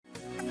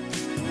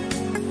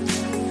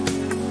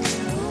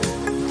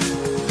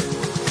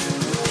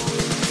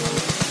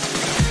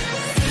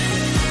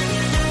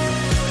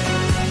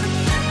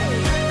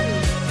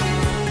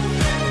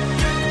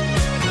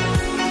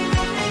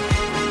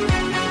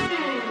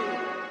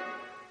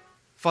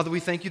Father,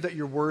 we thank you that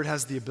your word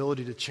has the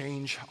ability to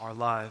change our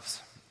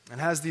lives and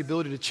has the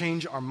ability to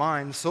change our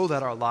minds so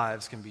that our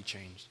lives can be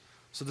changed.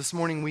 So this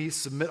morning we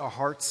submit our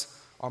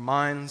hearts, our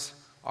minds,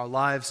 our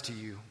lives to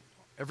you.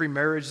 Every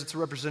marriage that's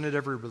represented,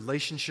 every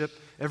relationship,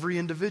 every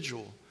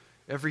individual,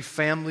 every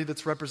family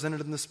that's represented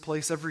in this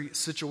place, every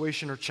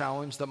situation or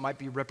challenge that might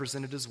be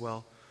represented as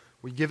well.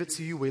 We give it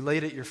to you, we lay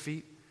it at your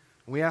feet.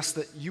 We ask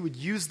that you would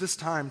use this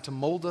time to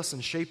mold us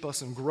and shape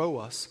us and grow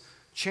us.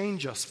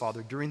 Change us,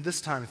 Father, during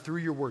this time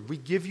through your word. We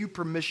give you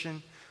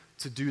permission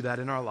to do that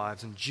in our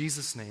lives. In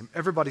Jesus' name.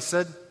 Everybody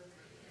said,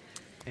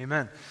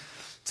 Amen.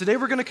 Today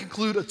we're going to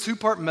conclude a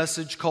two-part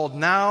message called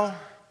Now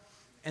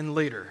and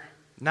Later.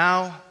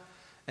 Now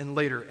and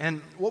Later.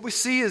 And what we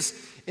see is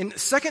in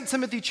 2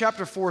 Timothy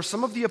chapter 4,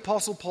 some of the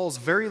Apostle Paul's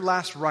very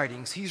last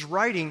writings, he's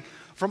writing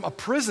from a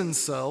prison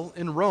cell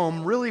in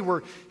Rome, really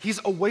where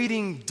he's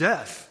awaiting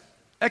death,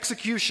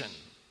 execution.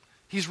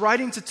 He's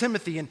writing to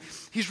Timothy, and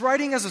he's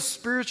writing as a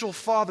spiritual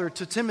father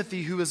to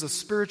Timothy, who is a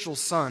spiritual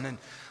son. And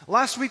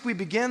last week we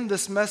began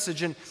this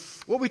message, and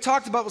what we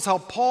talked about was how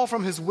Paul,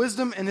 from his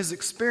wisdom and his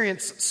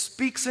experience,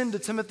 speaks into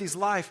Timothy's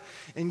life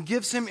and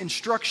gives him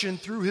instruction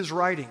through his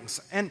writings.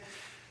 And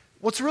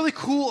what's really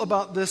cool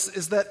about this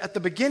is that at the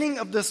beginning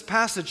of this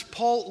passage,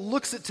 Paul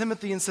looks at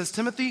Timothy and says,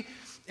 Timothy,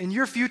 in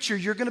your future,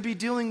 you're going to be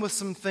dealing with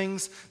some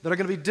things that are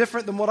going to be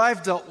different than what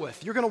I've dealt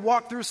with. You're going to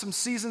walk through some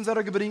seasons that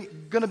are going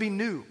to be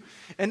new.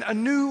 And a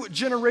new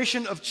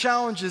generation of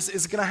challenges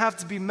is going to have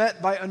to be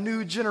met by a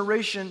new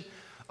generation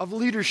of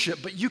leadership.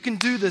 But you can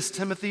do this,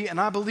 Timothy, and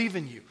I believe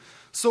in you.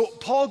 So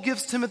Paul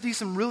gives Timothy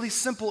some really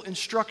simple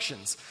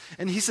instructions.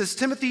 And he says,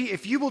 Timothy,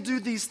 if you will do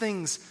these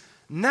things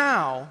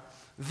now,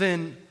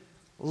 then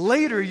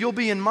later you'll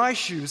be in my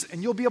shoes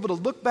and you'll be able to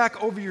look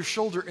back over your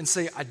shoulder and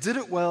say, I did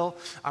it well,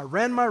 I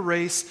ran my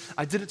race,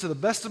 I did it to the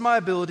best of my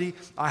ability,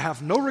 I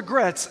have no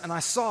regrets, and I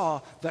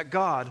saw that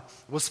God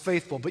was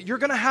faithful. But you're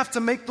going to have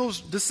to make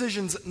those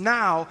decisions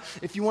now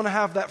if you want to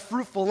have that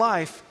fruitful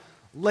life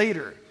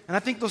later. And I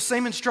think those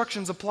same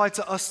instructions apply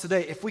to us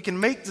today. If we can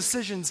make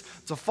decisions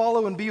to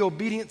follow and be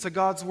obedient to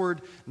God's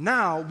word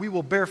now, we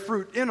will bear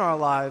fruit in our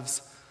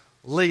lives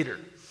later.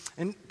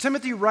 And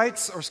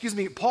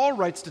Paul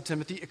writes to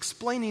Timothy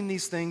explaining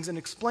these things and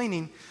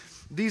explaining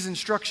these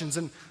instructions.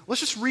 And let's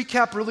just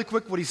recap really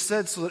quick what he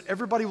said so that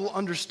everybody will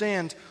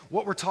understand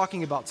what we're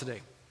talking about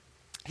today.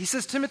 He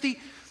says, Timothy,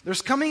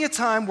 there's coming a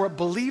time where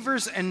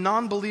believers and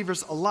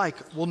non-believers alike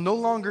will no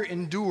longer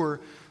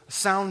endure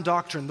sound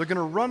doctrine. They're going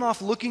to run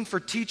off looking for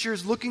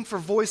teachers, looking for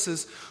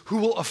voices who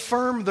will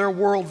affirm their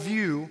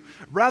worldview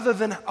rather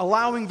than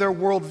allowing their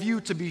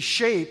worldview to be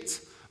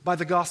shaped by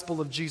the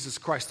gospel of Jesus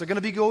Christ. They're going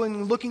to be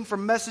going looking for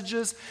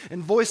messages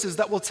and voices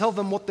that will tell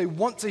them what they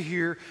want to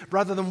hear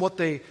rather than what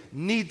they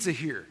need to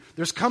hear.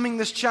 There's coming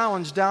this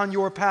challenge down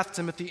your path,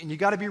 Timothy, and you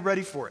got to be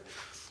ready for it.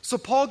 So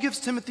Paul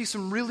gives Timothy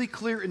some really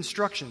clear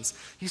instructions.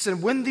 He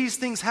said, when these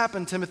things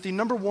happen, Timothy,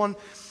 number one,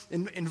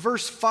 in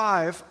verse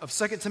 5 of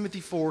 2 Timothy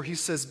 4, he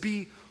says,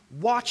 be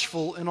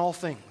watchful in all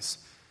things.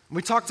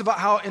 We talked about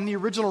how in the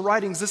original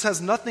writings, this has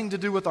nothing to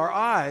do with our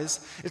eyes.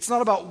 It's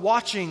not about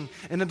watching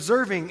and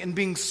observing and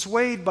being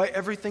swayed by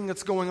everything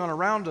that's going on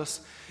around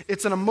us.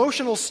 It's an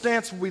emotional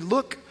stance where we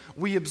look,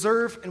 we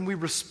observe, and we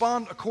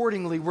respond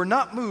accordingly. We're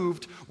not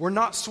moved, we're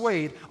not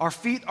swayed. Our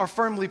feet are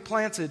firmly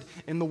planted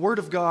in the Word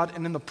of God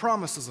and in the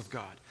promises of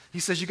God. He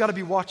says, you got to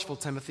be watchful,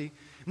 Timothy.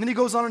 And then he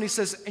goes on and he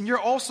says, and you're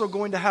also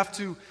going to have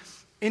to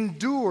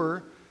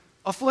endure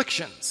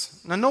afflictions.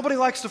 Now, nobody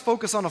likes to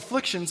focus on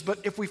afflictions, but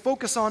if we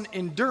focus on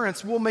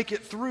endurance, we'll make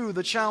it through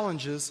the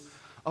challenges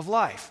of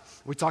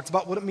life. We talked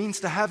about what it means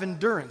to have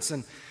endurance,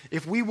 and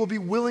if we will be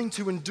willing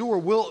to endure,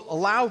 we'll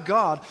allow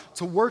God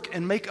to work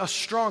and make us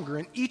stronger,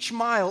 and each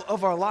mile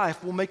of our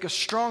life will make us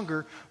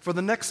stronger for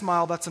the next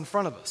mile that's in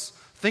front of us.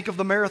 Think of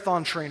the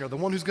marathon trainer, the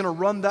one who's going to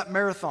run that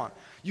marathon.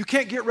 You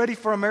can't get ready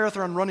for a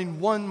marathon running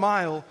 1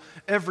 mile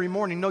every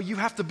morning. No, you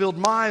have to build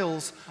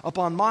miles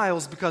upon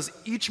miles because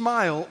each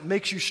mile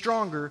makes you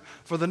stronger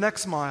for the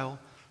next mile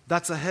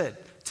that's ahead.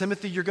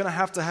 Timothy, you're going to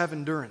have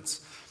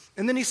endurance.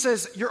 And then he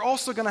says, you're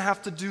also going to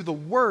have to do the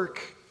work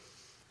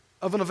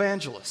of an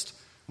evangelist.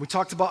 We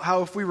talked about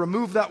how if we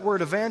remove that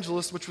word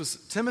evangelist, which was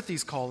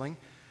Timothy's calling,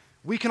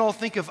 we can all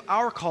think of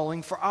our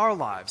calling for our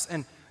lives.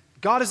 And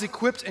God has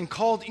equipped and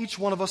called each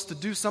one of us to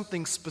do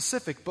something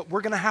specific, but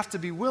we're going to have to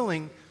be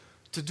willing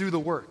to do the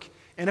work.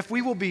 And if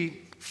we will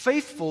be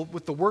faithful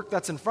with the work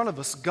that's in front of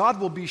us, God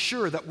will be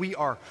sure that we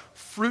are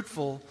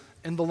fruitful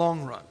in the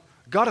long run.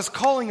 God is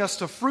calling us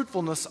to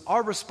fruitfulness.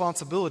 Our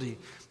responsibility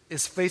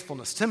is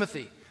faithfulness.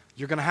 Timothy,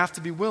 you're going to have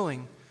to be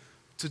willing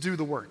to do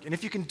the work. And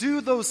if you can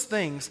do those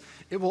things,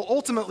 it will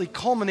ultimately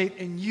culminate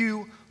in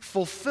you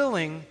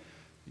fulfilling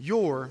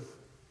your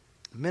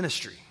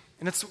ministry.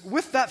 And it's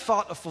with that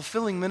thought of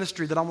fulfilling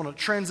ministry that I want to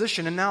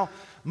transition and now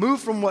move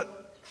from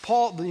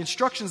the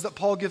instructions that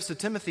Paul gives to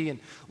Timothy, and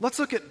let's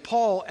look at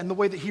Paul and the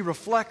way that he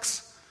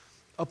reflects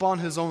upon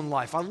his own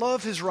life. I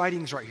love his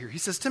writings right here. He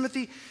says,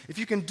 Timothy, if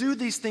you can do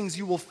these things,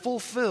 you will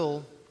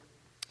fulfill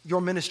your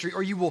ministry,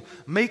 or you will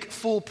make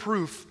full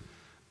proof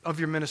of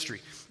your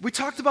ministry. We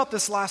talked about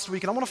this last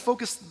week, and I want to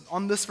focus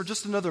on this for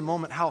just another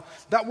moment, how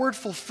that word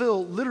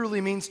fulfill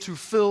literally means to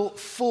fill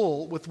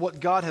full with what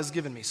God has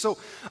given me. So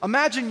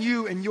imagine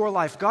you in your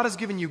life. God has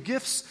given you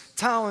gifts,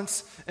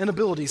 talents, and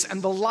abilities,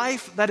 and the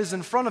life that is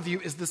in front of you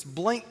is this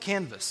blank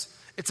canvas.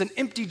 It's an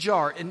empty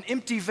jar, an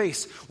empty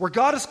vase, where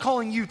God is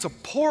calling you to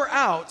pour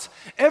out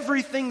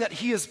everything that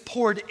He has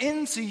poured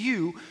into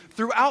you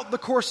throughout the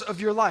course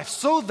of your life,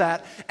 so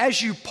that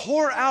as you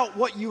pour out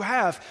what you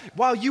have,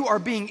 while you are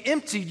being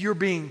emptied, you're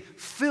being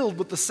filled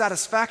with the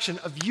satisfaction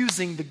of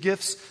using the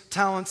gifts,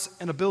 talents,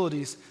 and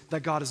abilities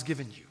that God has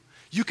given you.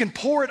 You can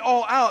pour it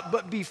all out,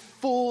 but be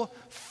filled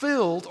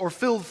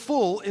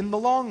full in the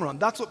long run.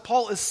 That's what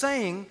Paul is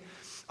saying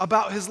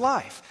about his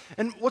life.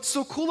 And what's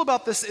so cool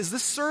about this is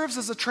this serves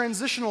as a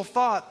transitional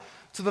thought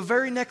to the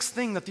very next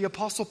thing that the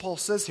Apostle Paul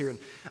says here. And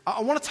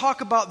I want to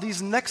talk about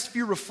these next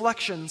few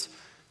reflections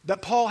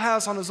that Paul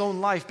has on his own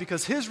life,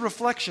 because his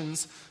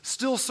reflections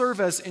still serve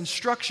as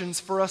instructions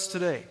for us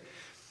today.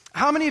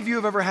 How many of you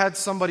have ever had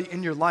somebody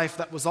in your life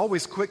that was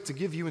always quick to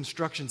give you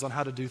instructions on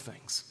how to do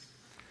things?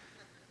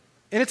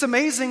 And it's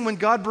amazing when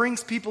God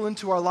brings people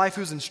into our life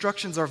whose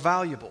instructions are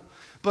valuable.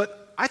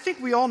 But I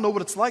think we all know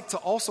what it's like to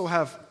also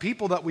have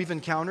people that we've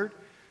encountered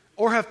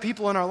or have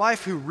people in our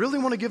life who really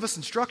want to give us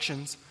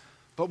instructions,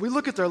 but we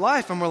look at their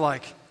life and we're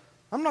like,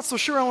 I'm not so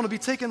sure I want to be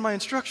taking my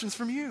instructions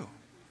from you.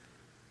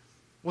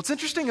 What's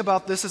interesting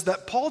about this is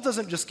that Paul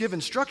doesn't just give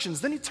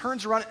instructions, then he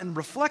turns around and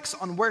reflects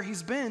on where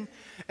he's been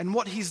and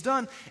what he's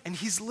done, and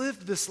he's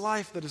lived this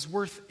life that is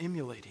worth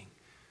emulating.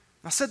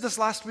 I said this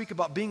last week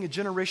about being a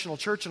generational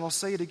church, and I'll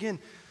say it again.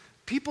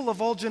 People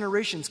of all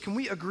generations, can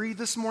we agree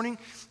this morning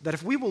that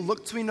if we will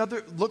look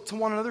to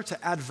one another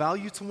to add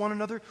value to one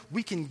another,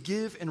 we can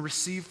give and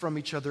receive from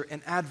each other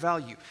and add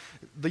value?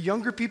 The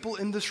younger people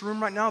in this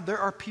room right now, there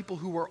are people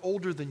who are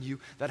older than you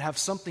that have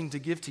something to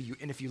give to you.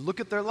 And if you look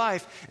at their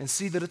life and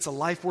see that it's a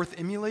life worth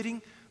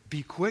emulating,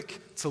 be quick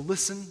to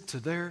listen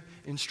to their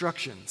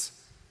instructions.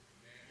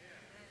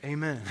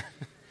 Amen.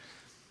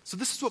 So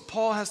this is what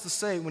Paul has to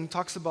say when he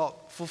talks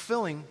about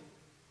fulfilling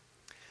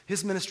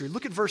his ministry.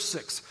 Look at verse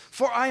 6.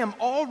 For I am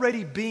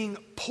already being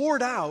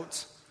poured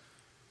out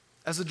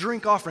as a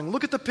drink offering.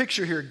 Look at the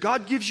picture here.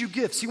 God gives you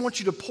gifts. He wants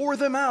you to pour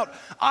them out.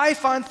 I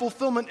find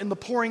fulfillment in the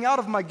pouring out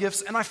of my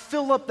gifts, and I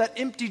fill up that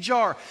empty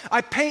jar.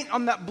 I paint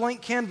on that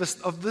blank canvas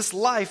of this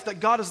life that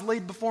God has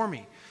laid before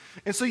me.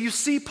 And so you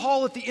see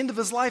Paul at the end of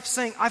his life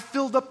saying, I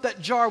filled up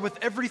that jar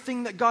with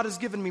everything that God has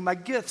given me, my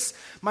gifts,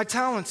 my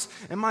talents,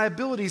 and my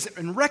abilities.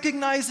 And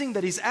recognizing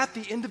that he's at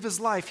the end of his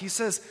life, he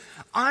says,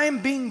 I'm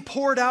being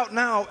poured out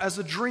now as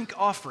a drink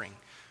offering.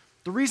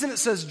 The reason it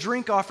says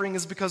drink offering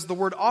is because the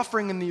word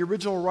offering in the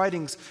original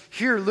writings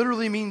here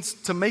literally means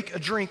to make a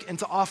drink and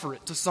to offer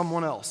it to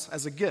someone else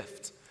as a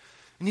gift.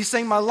 And he's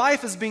saying, my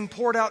life is being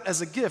poured out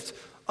as a gift.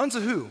 Unto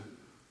who?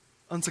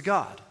 Unto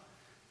God.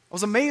 I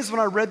was amazed when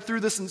I read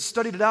through this and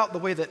studied it out the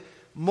way that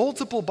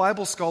multiple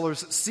Bible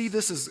scholars see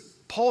this as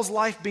Paul's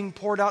life being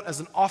poured out as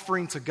an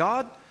offering to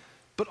God,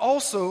 but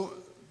also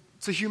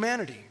to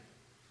humanity.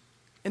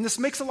 And this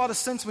makes a lot of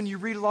sense when you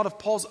read a lot of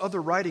Paul's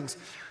other writings.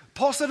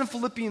 Paul said in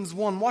Philippians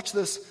 1, watch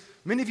this,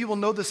 many of you will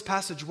know this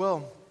passage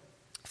well.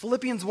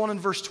 Philippians 1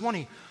 and verse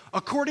 20,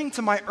 according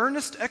to my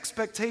earnest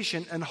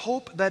expectation and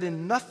hope that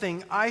in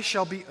nothing I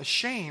shall be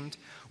ashamed,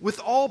 with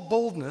all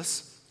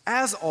boldness,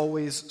 as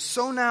always,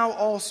 so now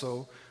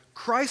also,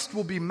 Christ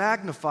will be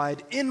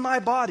magnified in my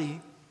body,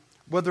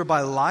 whether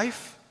by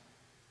life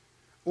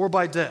or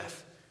by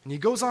death. And he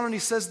goes on and he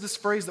says this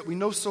phrase that we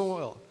know so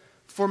well.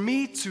 For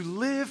me to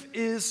live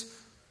is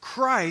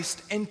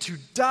Christ, and to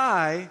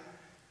die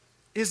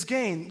is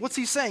gain. What's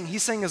he saying?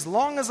 He's saying as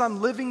long as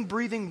I'm living,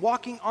 breathing,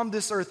 walking on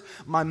this earth,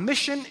 my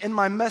mission and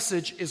my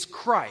message is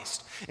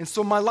Christ. And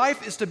so my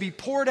life is to be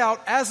poured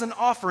out as an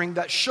offering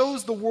that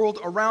shows the world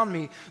around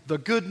me the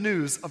good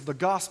news of the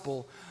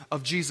gospel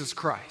of Jesus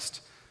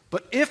Christ.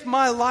 But if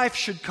my life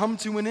should come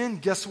to an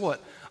end, guess what?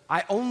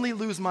 I only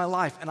lose my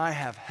life and I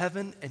have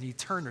heaven and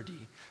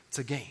eternity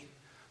to gain.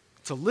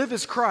 To live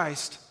is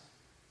Christ,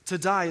 to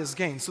die is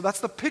gain. So that's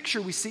the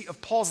picture we see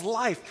of Paul's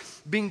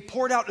life being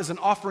poured out as an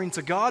offering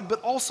to God, but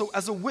also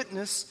as a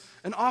witness,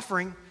 an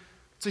offering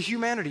to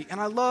humanity. And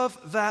I love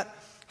that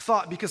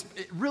thought because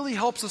it really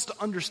helps us to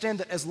understand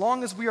that as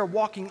long as we are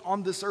walking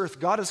on this earth,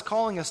 God is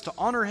calling us to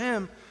honor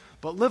Him,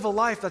 but live a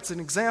life that's an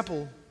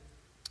example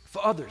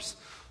for others.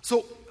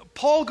 So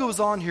Paul goes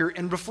on here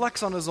and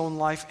reflects on his own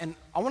life, and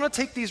I want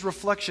to take these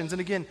reflections and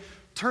again,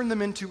 turn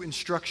them into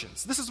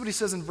instructions. This is what he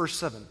says in verse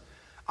 7.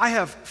 I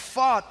have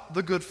fought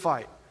the good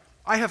fight.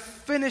 I have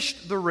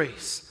finished the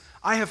race.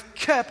 I have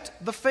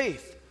kept the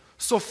faith.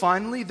 So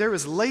finally, there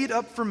is laid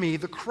up for me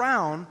the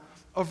crown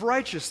of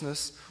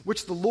righteousness,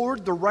 which the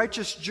Lord, the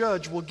righteous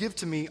judge, will give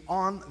to me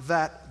on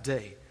that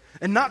day.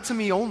 And not to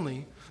me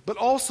only, but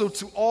also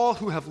to all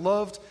who have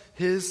loved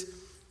His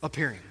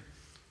appearing.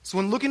 So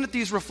when looking at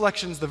these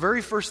reflections, the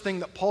very first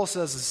thing that Paul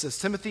says,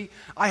 Timothy,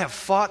 I have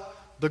fought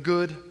the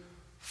good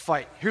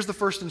fight. Here's the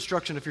first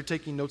instruction if you're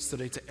taking notes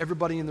today to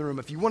everybody in the room.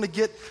 If you want to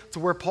get to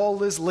where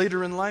Paul is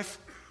later in life,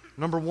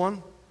 number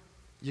one,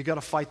 you got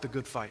to fight the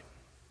good fight.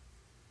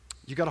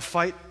 You got to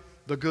fight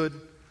the good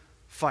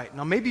fight.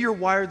 Now, maybe you're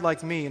wired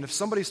like me, and if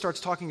somebody starts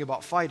talking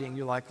about fighting,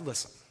 you're like,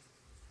 listen,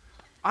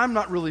 I'm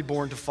not really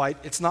born to fight.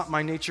 It's not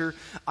my nature.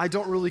 I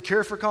don't really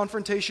care for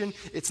confrontation.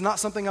 It's not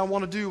something I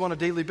want to do on a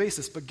daily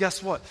basis. But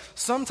guess what?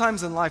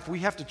 Sometimes in life, we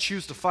have to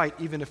choose to fight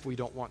even if we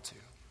don't want to.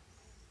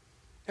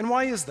 And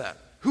why is that?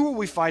 Who are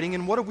we fighting,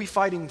 and what are we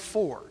fighting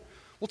for?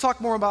 We'll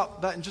talk more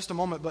about that in just a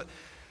moment, but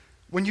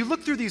when you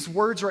look through these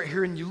words right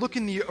here and you look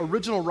in the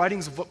original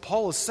writings of what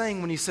Paul is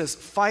saying when he says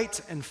fight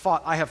and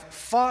fought, I have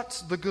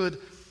fought the good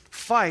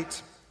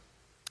fight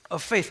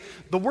of faith.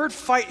 The word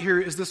fight here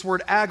is this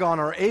word agon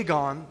or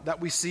agon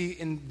that we see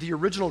in the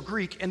original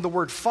Greek, and the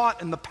word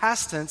fought in the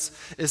past tense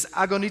is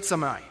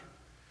agonizomai.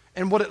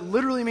 And what it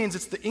literally means,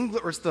 it's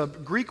the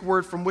Greek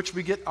word from which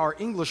we get our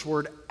English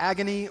word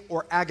agony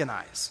or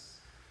agonize.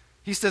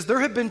 He says, there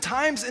have been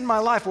times in my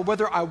life where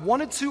whether I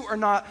wanted to or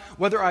not,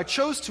 whether I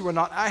chose to or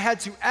not, I had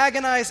to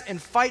agonize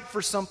and fight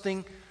for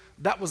something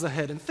that was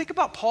ahead. And think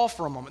about Paul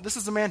for a moment. This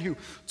is a man who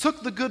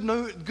took the good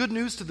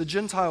news to the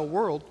Gentile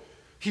world.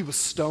 He was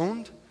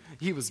stoned.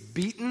 He was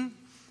beaten.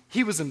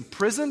 He was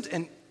imprisoned.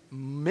 And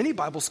many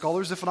Bible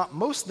scholars, if not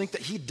most, think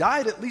that he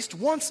died at least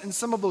once in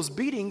some of those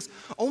beatings,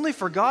 only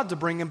for God to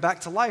bring him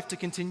back to life to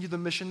continue the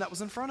mission that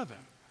was in front of him.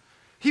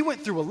 He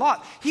went through a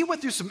lot. He went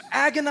through some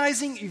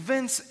agonizing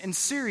events and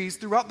series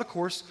throughout the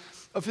course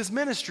of his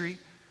ministry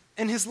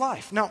and his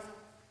life. Now,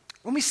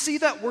 when we see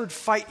that word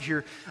fight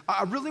here,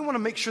 I really want to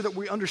make sure that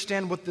we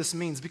understand what this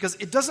means, because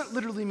it doesn't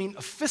literally mean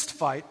a fist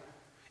fight,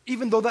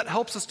 even though that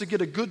helps us to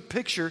get a good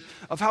picture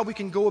of how we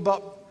can go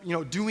about,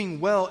 doing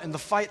well in the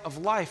fight of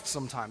life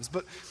sometimes.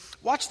 But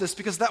watch this,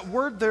 because that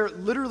word there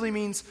literally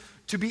means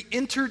to be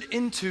entered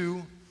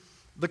into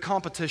the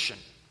competition.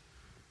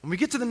 When we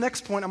get to the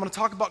next point, I'm going to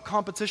talk about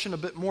competition a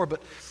bit more,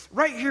 but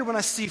right here when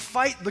I see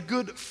fight the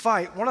good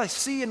fight, what I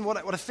see and what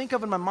I think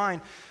of in my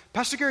mind,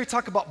 Pastor Gary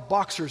talked about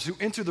boxers who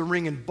enter the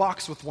ring and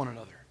box with one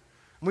another.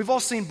 And we've all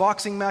seen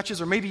boxing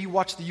matches, or maybe you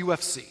watch the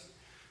UFC.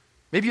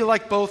 Maybe you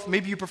like both,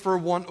 maybe you prefer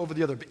one over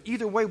the other, but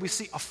either way we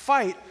see a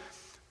fight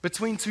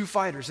between two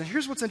fighters. And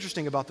here's what's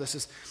interesting about this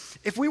is,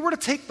 if we were to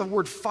take the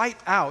word fight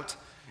out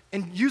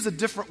and use a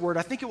different word,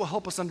 I think it will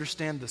help us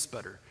understand this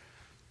better.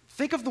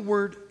 Think of the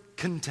word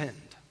contend.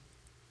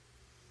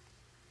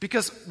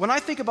 Because when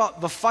I think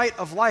about the fight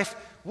of life,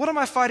 what am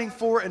I fighting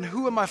for and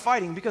who am I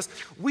fighting? Because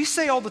we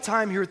say all the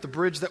time here at the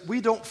Bridge that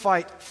we don't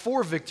fight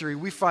for victory,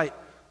 we fight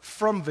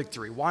from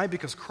victory. Why?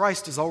 Because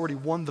Christ has already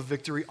won the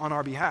victory on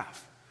our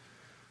behalf.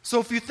 So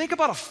if you think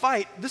about a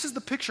fight, this is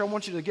the picture I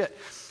want you to get.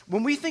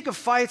 When we think of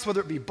fights, whether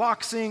it be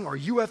boxing or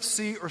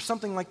UFC or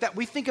something like that,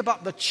 we think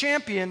about the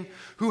champion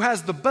who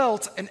has the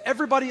belt and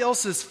everybody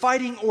else is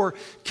fighting or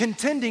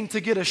contending to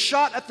get a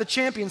shot at the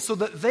champion so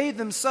that they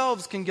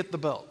themselves can get the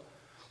belt.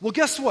 Well,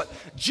 guess what?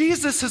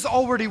 Jesus has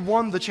already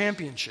won the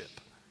championship.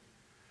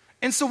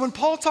 And so when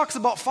Paul talks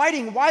about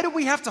fighting, why do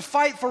we have to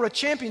fight for a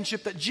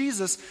championship that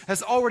Jesus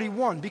has already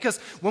won? Because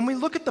when we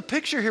look at the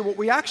picture here, what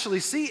we actually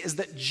see is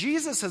that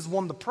Jesus has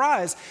won the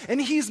prize, and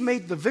he's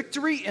made the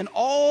victory and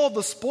all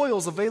the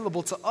spoils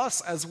available to us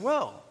as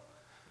well.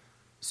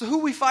 So who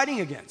are we fighting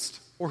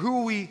against? Or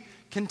who are we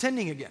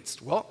contending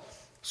against? Well,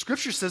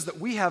 Scripture says that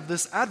we have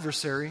this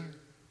adversary,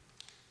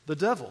 the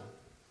devil,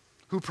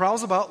 who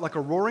prowls about like a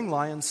roaring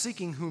lion,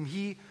 seeking whom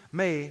he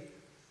may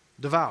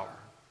devour.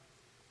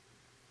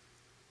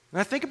 And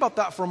I think about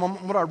that for a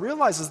moment. What I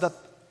realize is that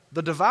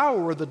the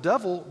devourer, the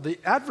devil, the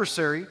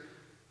adversary,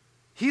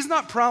 he's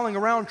not prowling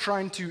around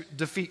trying to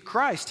defeat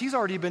Christ. He's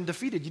already been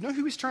defeated. You know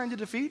who he's trying to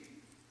defeat?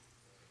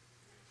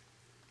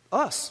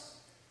 Us.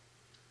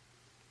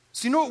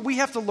 So you know what we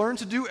have to learn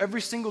to do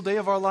every single day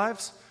of our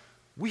lives?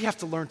 We have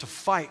to learn to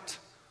fight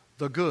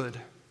the good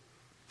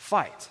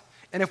fight.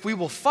 And if we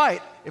will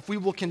fight, if we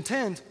will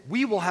contend,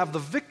 we will have the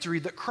victory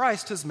that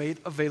Christ has made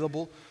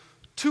available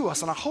to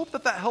us. And I hope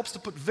that helps to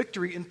put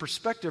victory in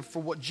perspective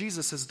for what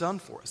Jesus has done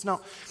for us.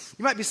 Now,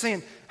 you might be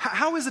saying,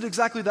 how is it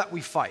exactly that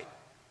we fight?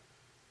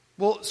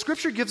 Well,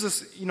 Scripture gives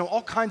us,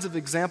 all kinds of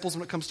examples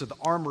when it comes to the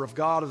armor of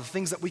God or the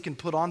things that we can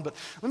put on. But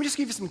let me just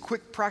give you some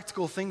quick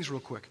practical things real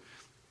quick.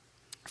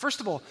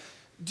 First of all,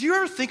 do you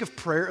ever think of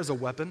prayer as a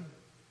weapon?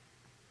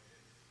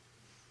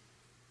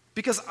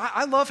 Because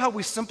I love how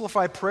we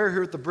simplify prayer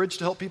here at the Bridge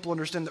to help people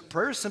understand that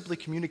prayer is simply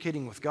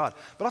communicating with God.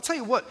 But I'll tell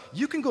you what,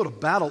 you can go to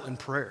battle in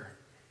prayer.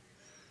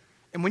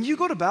 And when you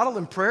go to battle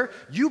in prayer,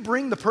 you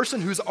bring the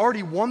person who's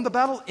already won the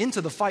battle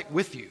into the fight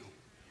with you.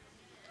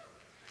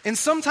 And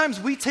sometimes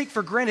we take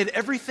for granted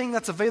everything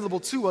that's available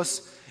to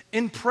us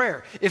in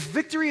prayer. If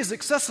victory is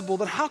accessible,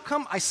 then how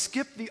come I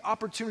skip the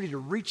opportunity to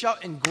reach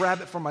out and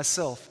grab it for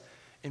myself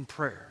in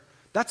prayer?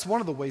 That's one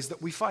of the ways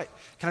that we fight.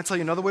 Can I tell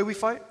you another way we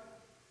fight?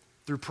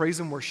 Through praise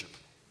and worship.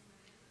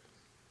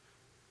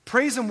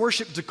 Praise and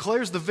worship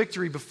declares the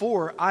victory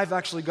before I've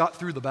actually got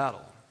through the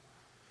battle.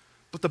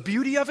 But the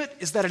beauty of it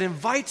is that it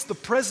invites the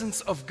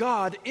presence of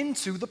God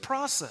into the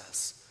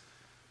process.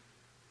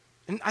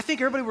 And I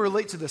think everybody will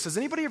relate to this. Has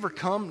anybody ever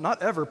come,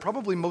 not ever,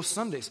 probably most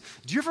Sundays,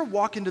 do you ever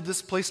walk into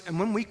this place and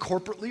when we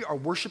corporately are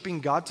worshiping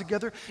God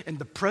together and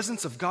the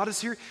presence of God is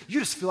here, you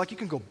just feel like you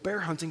can go bear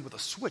hunting with a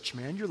switch,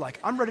 man. You're like,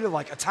 I'm ready to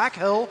attack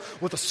hell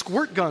with a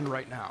squirt gun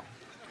right now.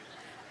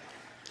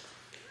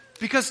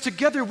 Because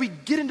together we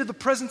get into the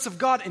presence of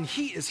God and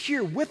He is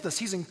here with us.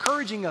 He's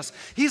encouraging us.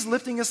 He's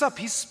lifting us up.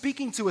 He's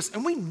speaking to us.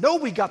 And we know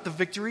we got the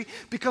victory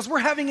because we're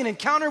having an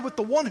encounter with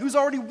the one who's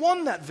already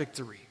won that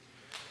victory.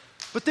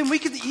 But then we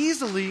can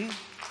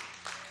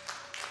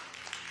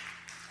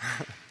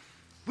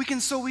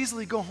so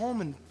easily go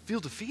home and feel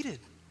defeated.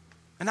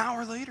 An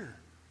hour later,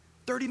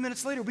 30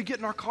 minutes later, we get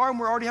in our car and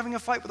we're already having a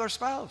fight with our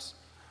spouse.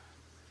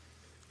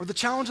 Or the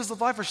challenges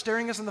of life are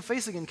staring us in the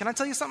face again. Can I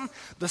tell you something?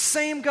 The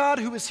same God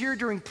who is here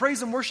during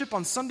praise and worship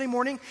on Sunday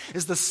morning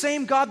is the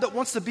same God that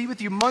wants to be with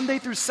you Monday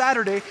through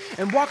Saturday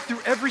and walk through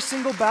every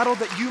single battle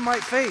that you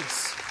might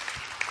face.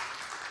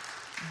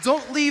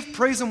 Don't leave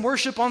praise and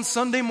worship on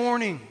Sunday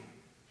morning.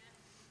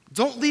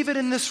 Don't leave it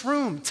in this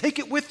room. Take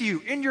it with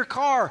you, in your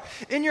car,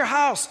 in your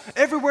house,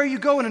 everywhere you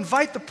go, and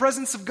invite the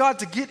presence of God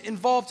to get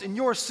involved in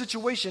your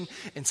situation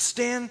and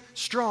stand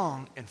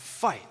strong and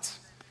fight.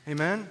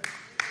 Amen?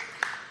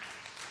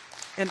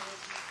 And,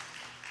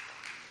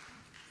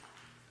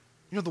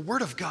 the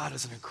Word of God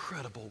is an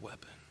incredible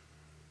weapon.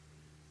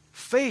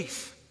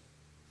 Faith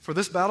for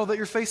this battle that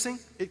you're facing,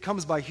 it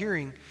comes by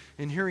hearing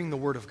and hearing the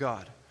Word of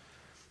God.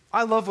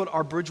 I love what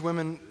our Bridge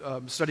Women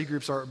study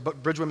groups are,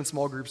 Bridge Women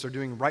small groups are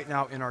doing right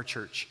now in our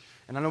church.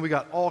 And I know we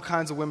got all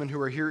kinds of women who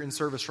are here in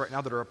service right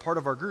now that are a part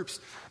of our groups.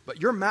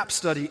 But your map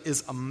study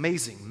is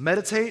amazing.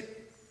 Meditate,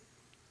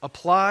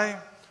 apply,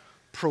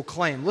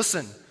 proclaim.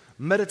 Listen,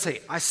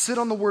 meditate. I sit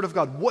on the Word of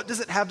God. What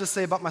does it have to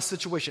say about my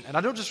situation? And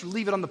I don't just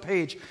leave it on the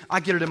page. I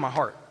get it in my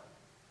heart.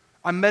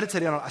 I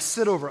meditate on it. I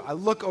sit over it. I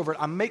look over it.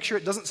 I make sure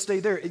it doesn't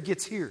stay there. It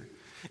gets here.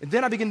 And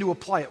then I begin to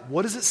apply it.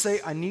 What does it say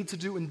I need to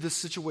do in this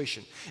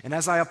situation? And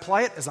as I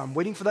apply it, as I'm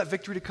waiting for that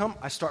victory to come,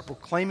 I start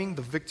proclaiming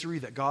the victory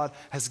that God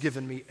has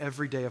given me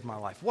every day of my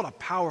life. What a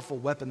powerful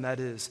weapon that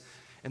is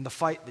in the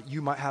fight that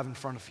you might have in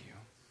front of you.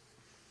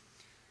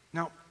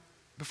 Now,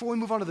 before we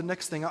move on to the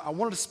next thing, I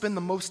wanted to spend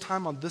the most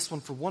time on this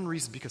one for one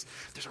reason, because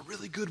there's a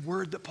really good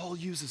word that Paul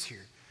uses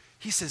here.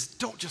 He says,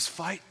 don't just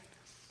fight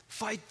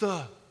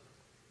the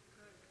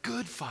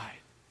good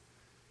fight.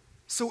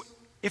 So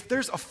if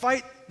there's a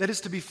fight that is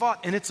to be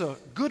fought and it's a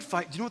good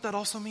fight, do you know what that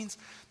also means?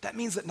 That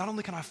means that not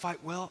only can I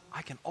fight well,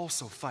 I can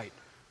also fight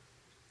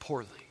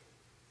poorly.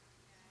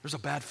 There's a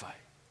bad fight.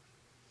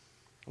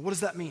 What does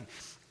that mean?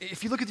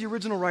 If you look at the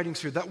original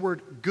writings here, that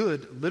word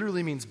good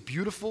literally means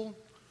beautiful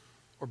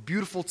or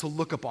beautiful to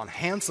look upon.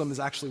 Handsome is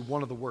actually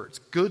one of the words.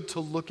 Good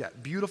to look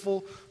at,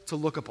 beautiful to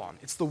look upon.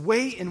 It's the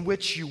way in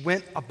which you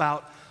went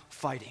about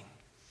fighting.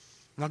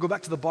 And I'll go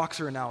back to the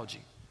boxer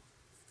analogy,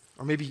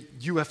 or maybe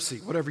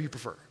UFC, whatever you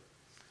prefer.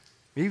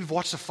 Maybe you've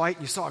watched a fight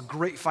and you saw a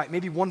great fight.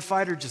 Maybe one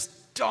fighter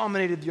just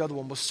dominated the other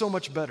one, was so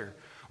much better.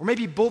 Or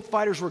maybe both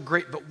fighters were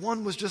great, but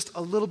one was just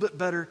a little bit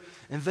better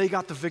and they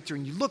got the victory.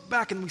 And you look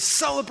back and we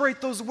celebrate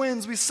those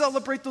wins. We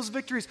celebrate those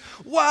victories.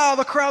 Wow,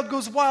 the crowd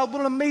goes wild. What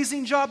an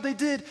amazing job they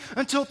did.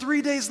 Until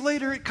 3 days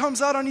later, it comes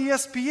out on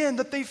ESPN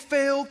that they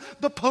failed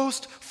the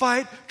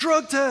post-fight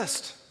drug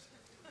test.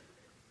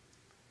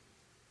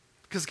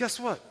 Because guess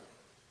what?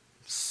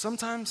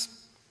 Sometimes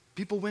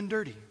people win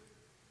dirty.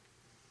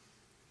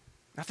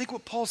 I think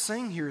what Paul's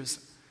saying here is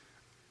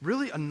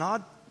really a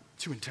nod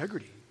to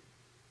integrity.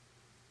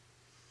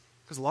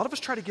 Because a lot of us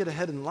try to get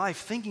ahead in life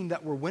thinking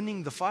that we're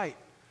winning the fight,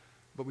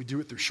 but we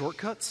do it through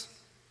shortcuts.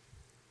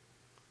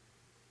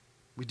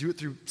 We do it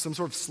through some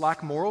sort of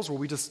slack morals where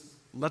we just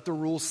let the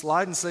rules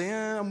slide and say,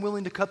 I'm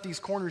willing to cut these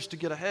corners to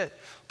get ahead.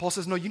 Paul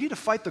says, no, you need to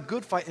fight the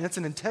good fight, and it's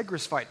an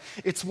integrous fight.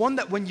 It's one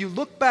that when you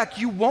look back,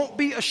 you won't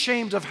be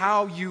ashamed of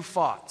how you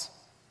fought.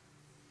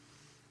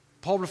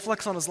 Paul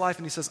reflects on his life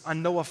and he says, I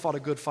know I fought a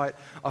good fight.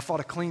 I fought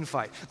a clean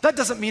fight. That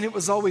doesn't mean it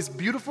was always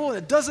beautiful. And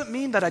it doesn't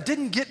mean that I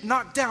didn't get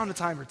knocked down a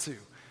time or two.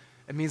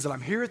 It means that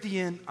I'm here at the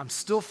end, I'm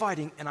still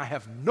fighting, and I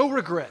have no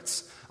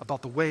regrets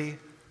about the way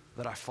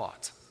that I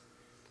fought.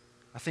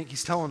 I think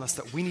he's telling us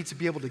that we need to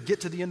be able to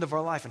get to the end of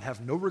our life and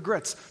have no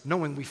regrets,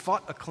 knowing we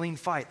fought a clean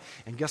fight.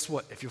 And guess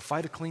what? If you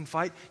fight a clean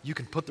fight, you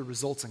can put the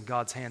results in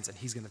God's hands, and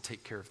he's going to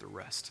take care of the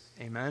rest.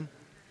 Amen?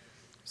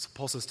 So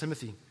Paul says,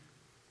 Timothy,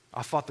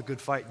 I fought the good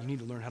fight. You need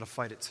to learn how to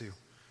fight it too.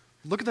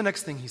 Look at the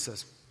next thing he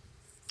says.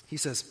 He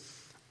says,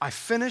 I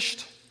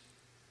finished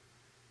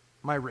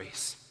my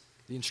race.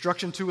 The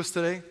instruction to us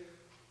today,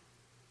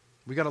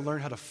 we got to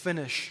learn how to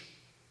finish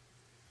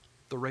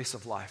the race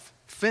of life.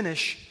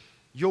 Finish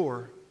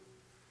your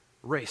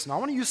race. Now, I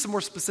want to use some more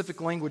specific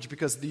language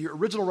because the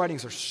original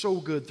writings are so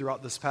good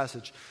throughout this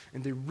passage,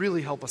 and they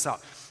really help us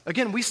out.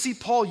 Again, we see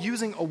Paul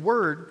using a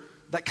word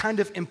that kind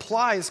of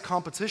implies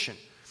competition.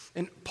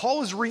 And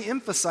Paul is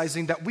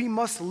re-emphasizing that we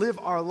must live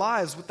our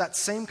lives with that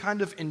same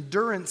kind of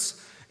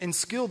endurance and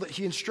skill that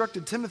he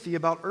instructed Timothy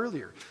about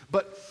earlier.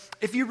 But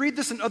if you read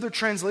this in other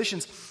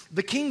translations,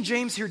 the King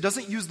James here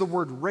doesn't use the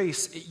word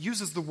race, it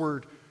uses the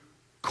word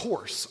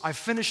course. I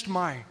finished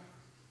my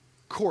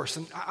course.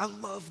 And I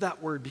love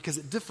that word because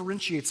it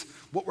differentiates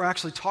what we're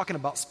actually talking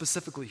about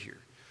specifically here.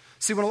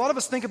 See, when a lot of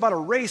us think about a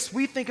race,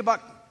 we think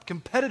about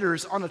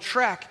competitors on a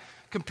track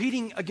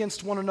competing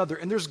against one another.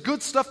 And there's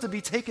good stuff to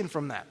be taken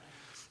from that.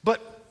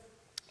 But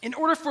in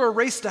order for a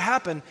race to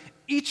happen,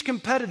 each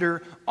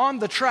competitor on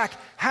the track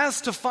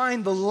has to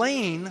find the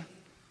lane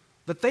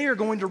that they are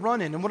going to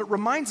run in. And what it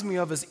reminds me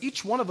of is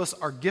each one of us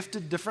are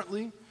gifted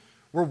differently.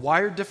 We're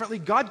wired differently.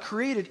 God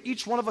created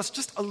each one of us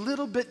just a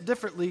little bit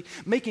differently,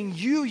 making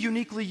you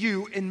uniquely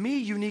you and me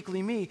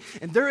uniquely me.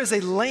 And there is a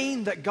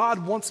lane that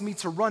God wants me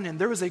to run in.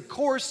 There is a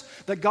course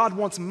that God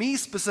wants me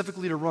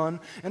specifically to run,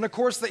 and a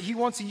course that He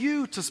wants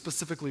you to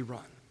specifically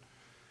run.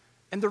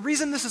 And the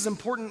reason this is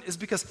important is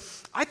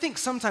because I think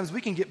sometimes we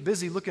can get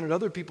busy looking at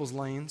other people's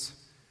lanes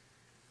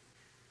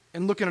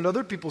and looking at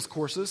other people's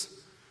courses,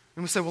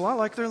 and we say, well, I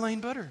like their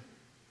lane better.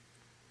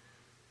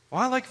 Well,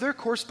 I like their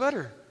course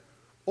better.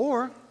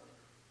 Or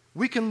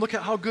we can look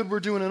at how good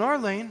we're doing in our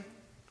lane,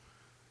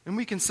 and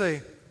we can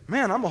say,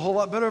 man, I'm a whole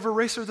lot better of a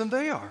racer than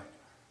they are.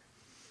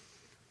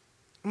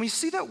 And when you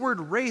see that word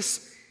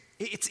race,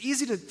 it's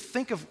easy to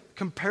think of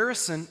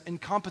comparison and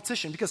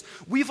competition because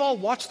we've all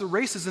watched the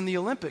races in the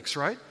Olympics,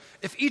 right?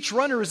 If each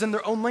runner is in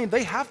their own lane,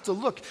 they have to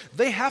look,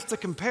 they have to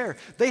compare,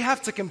 they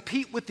have to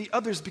compete with the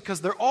others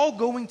because they're all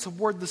going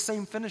toward the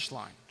same finish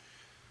line.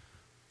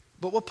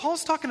 But what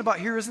Paul's talking about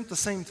here isn't the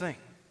same thing.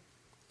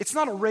 It's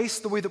not a race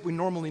the way that we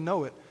normally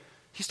know it.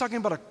 He's talking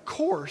about a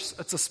course.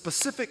 It's a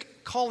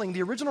specific calling.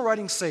 The original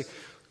writings say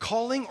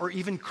calling or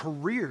even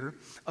career,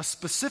 a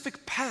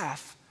specific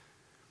path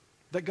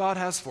that God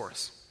has for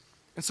us.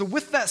 And so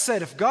with that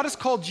said, if God has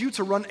called you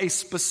to run a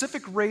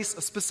specific race,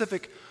 a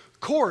specific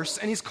course,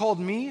 and He's called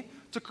me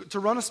to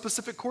run a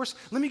specific course,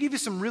 let me give you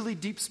some really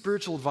deep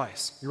spiritual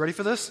advice. You ready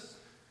for this?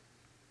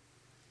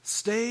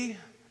 Stay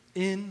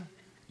in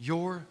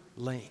your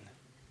lane.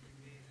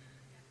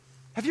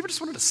 Have you ever just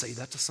wanted to say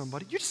that to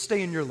somebody? You just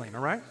stay in your lane,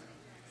 all right?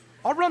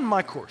 I'll run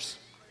my course.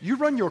 You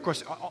run your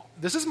course.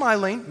 This is my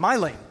lane, my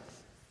lane.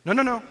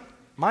 No,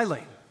 my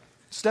lane.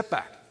 Step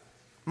back.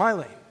 My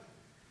lane.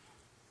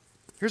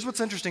 Here's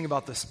what's interesting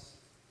about this.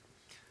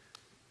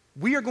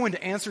 We are going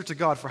to answer to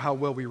God for how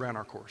well we ran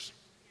our course.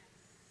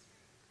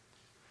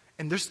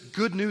 And there's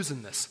good news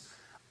in this.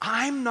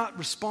 I'm not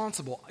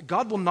responsible.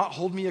 God will not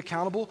hold me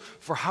accountable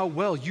for how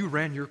well you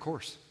ran your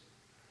course.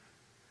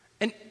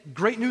 And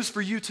great news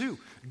for you too.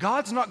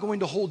 God's not going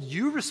to hold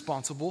you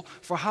responsible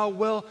for how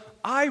well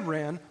I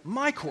ran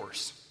my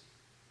course.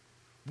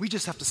 We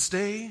just have to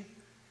stay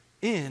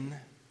in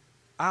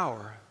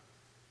our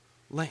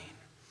lane.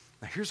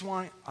 Now here's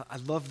why I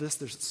love this.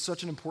 There's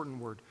such an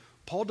important word.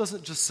 Paul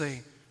doesn't just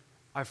say,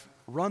 I've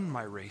run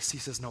my race. He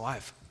says, no,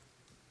 I've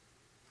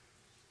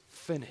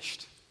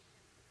finished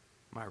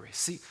my race.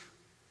 See,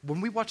 when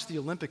we watch the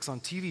Olympics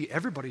on TV,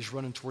 everybody's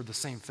running toward the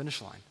same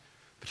finish line.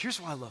 But here's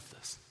why I love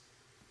this.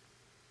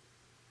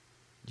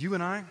 You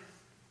and I,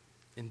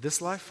 in this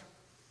life,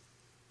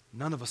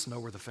 none of us know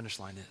where the finish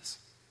line is.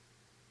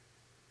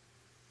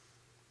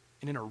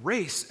 And in a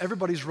race,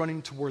 everybody's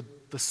running toward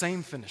the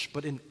same finish.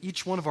 But in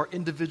each one of our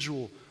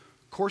individual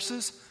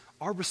courses,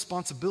 our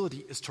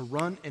responsibility is to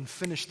run and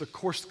finish the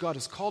course God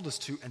has called us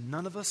to, and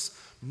none of us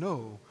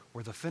know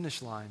where the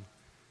finish line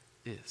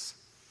is.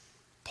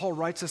 Paul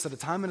writes this at a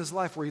time in his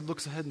life where he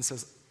looks ahead and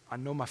says, I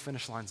know my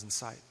finish line's in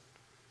sight.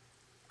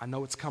 I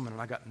know it's coming,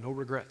 and I got no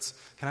regrets.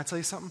 Can I tell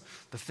you something?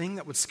 The thing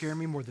that would scare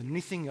me more than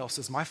anything else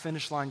is my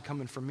finish line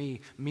coming for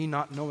me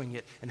not knowing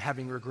it and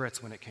having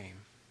regrets when it came.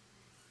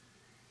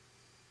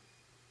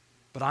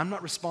 But I'm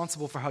not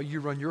responsible for how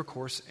you run your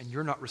course, and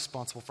you're not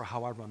responsible for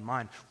how I run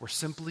mine. We're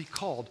simply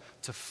called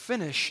to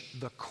finish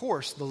the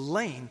course, the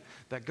lane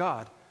that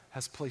God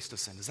has placed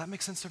us in. Does that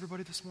make sense to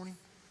everybody this morning?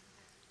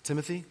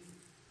 Timothy,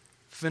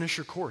 finish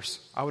your course.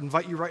 I would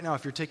invite you right now,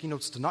 if you're taking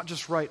notes, to not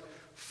just write,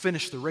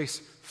 finish the race.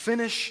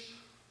 Finish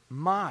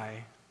my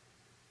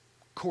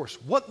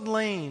course. What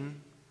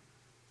lane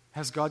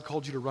has God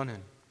called you to run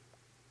in?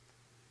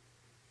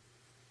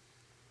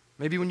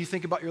 Maybe when you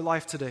think about your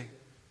life today,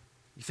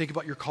 you think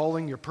about your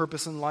calling, your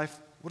purpose in life.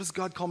 What does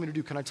God call me to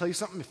do? Can I tell you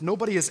something? If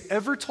nobody has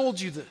ever told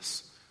you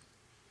this,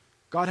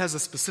 God has a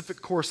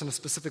specific course and a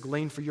specific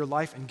lane for your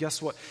life, and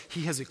guess what?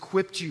 He has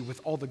equipped you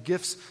with all the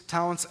gifts,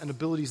 talents, and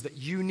abilities that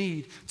you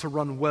need to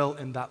run well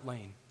in that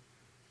lane.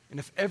 And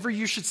if ever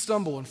you should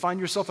stumble and find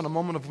yourself in a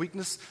moment of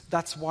weakness,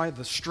 that's why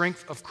the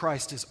strength of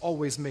Christ is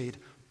always made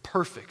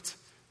perfect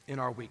in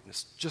our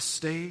weakness. Just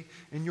stay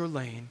in your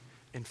lane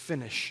and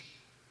finish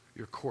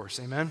your course.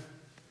 Amen?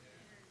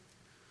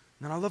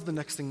 And I love the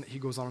next thing that he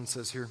goes on and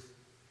says here.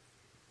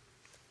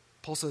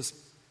 Paul says,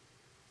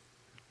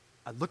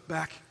 I look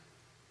back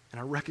and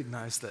I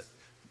recognize that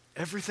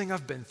everything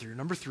I've been through,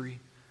 number 3,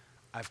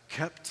 I've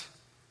kept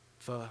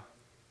the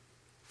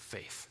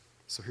faith.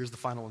 So here's the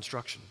final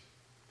instruction.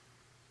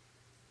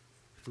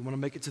 If we want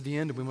to make it to the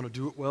end and we want to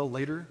do it well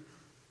later,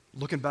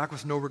 looking back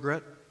with no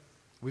regret,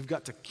 we've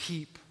got to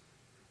keep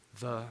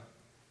the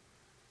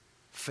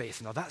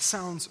faith. Now that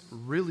sounds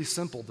really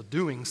simple. The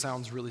doing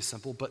sounds really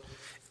simple, but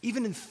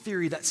even in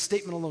theory, that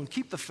statement alone,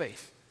 keep the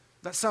faith,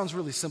 That sounds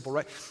really simple,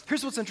 right?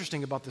 Here's what's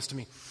interesting about this to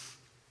me.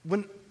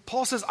 When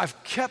Paul says,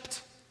 I've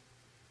kept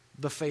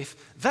the faith,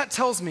 that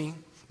tells me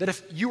that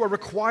if you are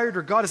required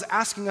or God is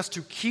asking us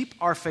to keep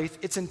our faith,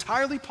 it's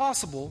entirely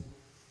possible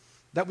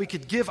that we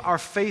could give our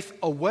faith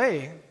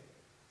away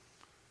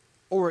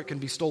or it can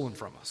be stolen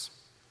from us.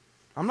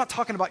 I'm not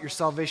talking about your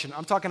salvation.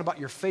 I'm talking about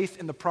your faith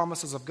in the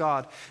promises of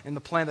God and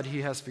the plan that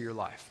He has for your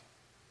life.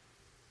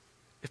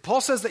 If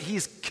Paul says that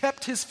he's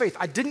kept his faith,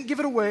 I didn't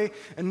give it away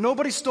and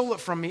nobody stole it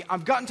from me.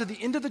 I've gotten to the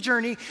end of the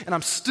journey and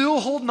I'm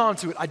still holding on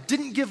to it. I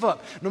didn't give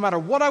up. No matter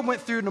what I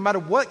went through, no matter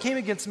what came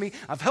against me,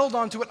 I've held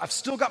on to it. I've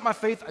still got my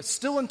faith. It's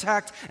still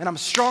intact and I'm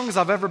as strong as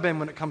I've ever been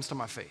when it comes to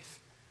my faith.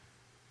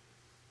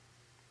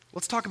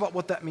 Let's talk about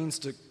what that means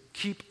to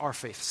keep our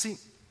faith. See,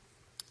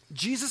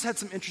 Jesus had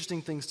some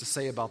interesting things to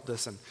say about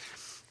this. And,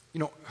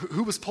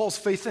 who was Paul's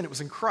faith in? It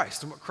was in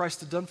Christ and what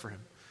Christ had done for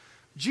him.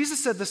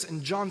 Jesus said this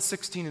in John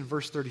 16 and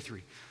verse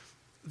 33.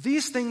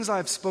 These things I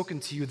have spoken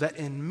to you, that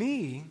in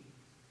me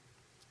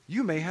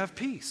you may have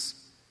peace.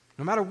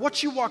 No matter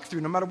what you walk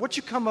through, no matter what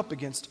you come up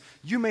against,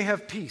 you may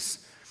have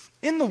peace.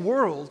 In the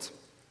world,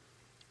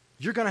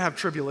 you're going to have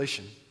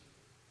tribulation.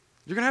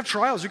 You're going to have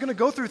trials. You're going to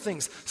go through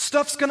things.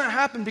 Stuff's going to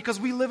happen because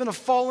we live in a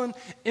fallen,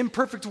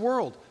 imperfect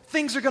world.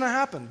 Things are going to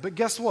happen. But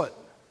guess what?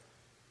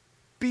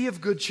 Be of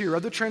good cheer.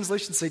 Other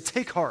translations say,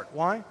 take heart.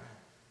 Why?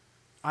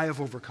 I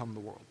have overcome the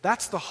world.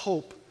 That's the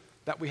hope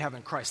that we have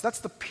in Christ. That's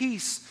the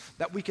peace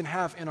that we can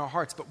have in our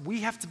hearts. But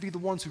we have to be the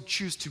ones who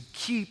choose to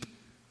keep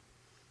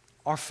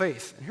our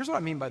faith. And here's what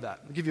I mean by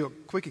that. I'll give you a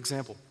quick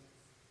example.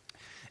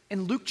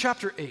 In Luke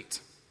chapter 8,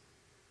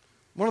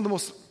 one of the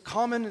most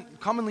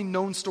commonly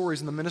known stories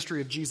in the ministry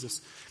of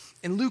Jesus.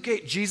 In Luke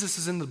 8, Jesus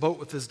is in the boat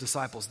with his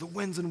disciples. The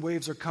winds and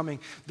waves are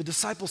coming. The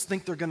disciples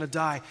think they're going to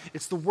die.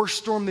 It's the worst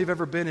storm they've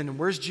ever been in. And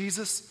where's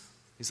Jesus?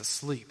 He's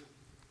asleep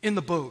in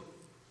the boat.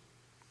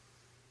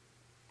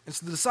 And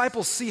so the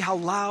disciples see how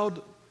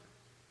loud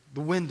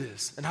the wind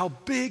is and how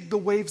big the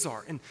waves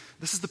are. And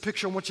this is the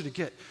picture I want you to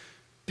get.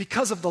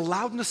 Because of the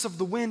loudness of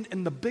the wind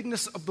and the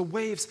bigness of the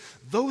waves,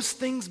 those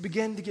things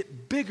began to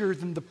get bigger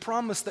than the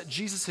promise that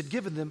Jesus had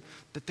given them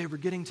that they were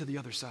getting to the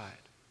other side.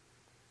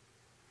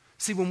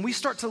 See, when we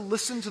start to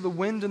listen to the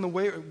wind and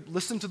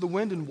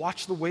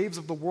watch the waves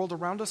of the world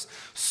around us,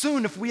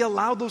 soon if we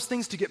allow those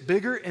things to get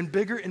bigger and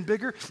bigger and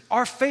bigger,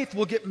 our faith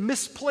will get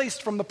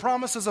misplaced from the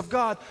promises of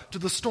God to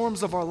the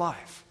storms of our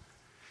life.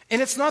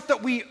 And it's not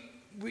that we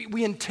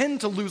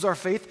intend to lose our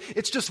faith,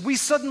 it's just we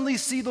suddenly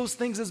see those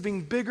things as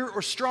being bigger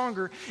or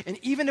stronger, and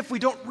even if we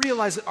don't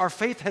realize it, our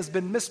faith has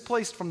been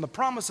misplaced from the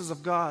promises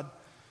of God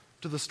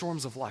to the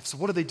storms of life. So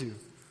what do?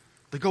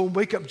 They go and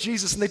wake up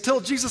Jesus and they tell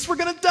Jesus, we're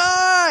going to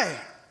die.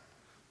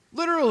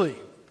 Literally.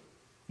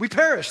 We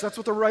perish. That's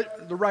what the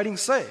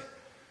writings say.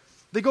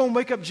 They go and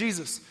wake up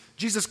Jesus.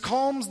 Jesus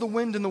calms the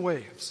wind and the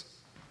waves.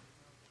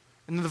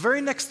 And the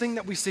very next thing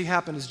that we see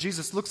happen is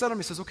Jesus looks at him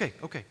and he says, okay,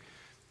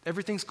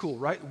 everything's cool,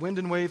 right? Wind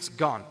and waves,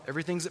 gone.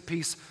 Everything's at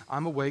peace.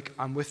 I'm awake.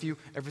 I'm with you.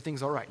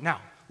 Everything's all right.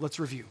 Now, let's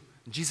review.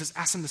 And Jesus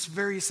asks him this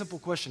very simple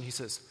question. He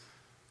says,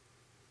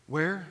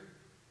 where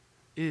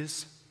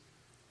is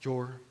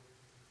your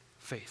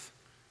faith?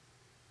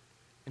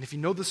 And if you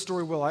know this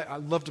story well, I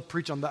love to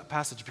preach on that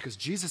passage because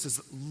Jesus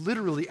is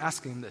literally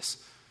asking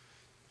this.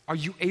 Are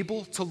you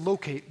able to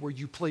locate where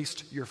you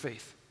placed your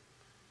faith?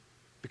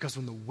 Because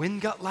when the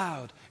wind got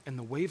loud and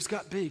the waves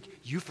got big,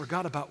 you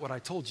forgot about what I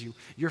told you.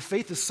 Your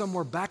faith is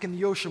somewhere back in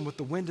the ocean with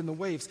the wind and the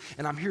waves,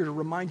 and I'm here to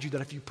remind you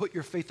that if you put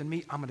your faith in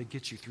me, I'm going to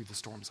get you through the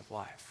storms of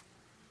life.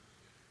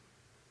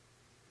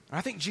 And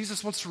I think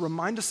Jesus wants to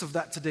remind us of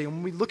that today. And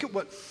when we look at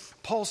what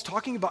Paul's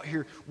talking about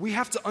here, we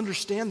have to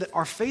understand that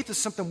our faith is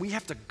something we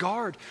have to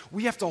guard.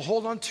 We have to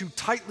hold on to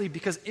tightly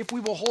because if we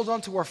will hold on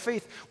to our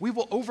faith, we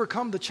will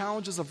overcome the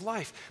challenges of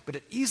life. But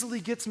it easily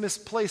gets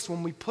misplaced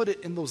when we put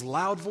it in those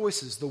loud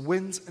voices, the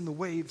winds and the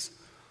waves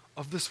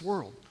of this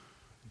world.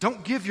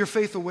 Don't give your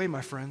faith away,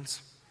 my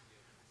friends.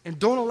 And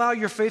don't allow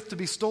your faith to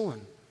be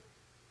stolen.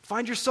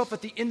 Find yourself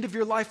at the end of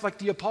your life like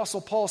the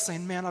Apostle Paul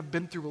saying, man, I've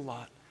been through a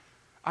lot.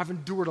 I've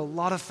endured a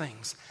lot of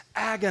things,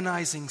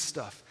 agonizing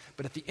stuff.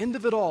 But at the end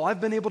of it all,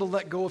 I've been able to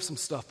let go of some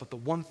stuff. But the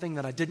one thing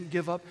that I didn't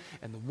give up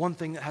and the one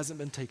thing that hasn't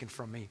been taken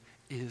from me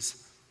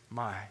is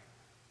my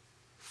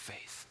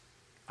faith.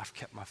 I've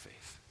kept my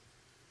faith.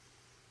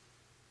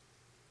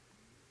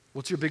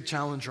 What's your big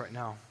challenge right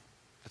now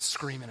that's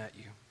screaming at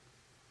you?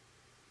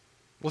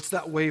 What's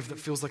that wave that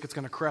feels like it's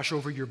going to crash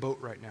over your boat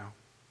right now?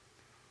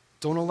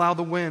 Don't allow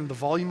the wind, the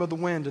volume of the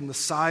wind and the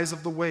size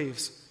of the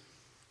waves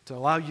to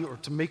allow you or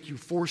to make you,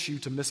 force you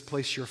to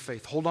misplace your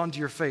faith. Hold on to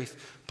your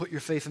faith. Put your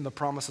faith in the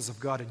promises of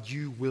God and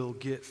you will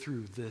get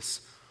through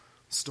this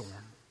storm.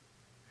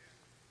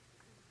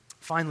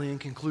 Finally, in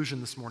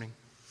conclusion this morning,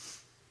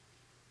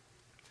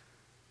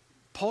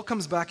 Paul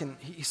comes back and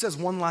he says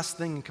one last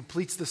thing and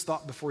completes this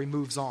thought before he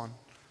moves on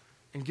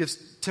and gives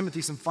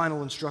Timothy some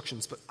final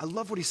instructions. But I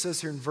love what he says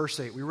here in verse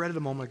 8. We read it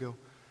a moment ago.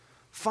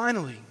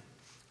 Finally,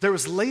 there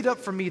was laid up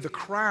for me the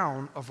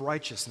crown of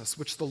righteousness,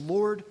 which the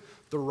Lord,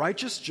 the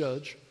righteous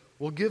judge,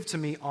 will give to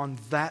me on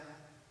that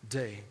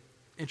day.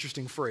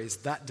 Interesting phrase,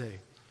 that day.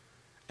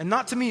 And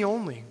not to me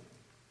only,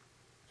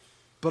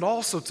 but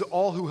also to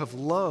all who have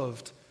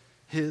loved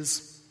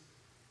his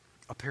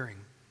appearing.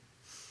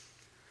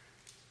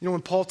 You know,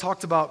 when Paul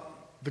talked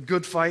about the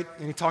good fight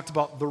and he talked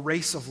about the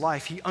race of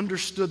life, he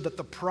understood that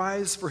the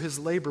prize for his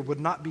labor would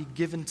not be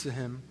given to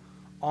him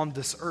on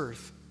this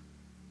earth,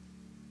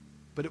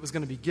 but it was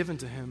going to be given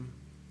to him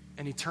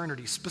in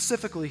eternity.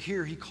 Specifically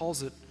here, he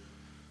calls it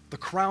the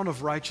crown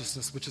of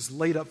righteousness, which is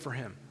laid up for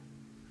him.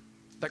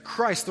 That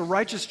Christ, the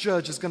righteous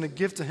judge, is going to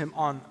give to him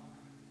on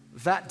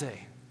that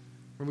day.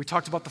 When we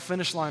talked about the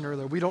finish line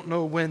earlier, we don't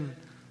know when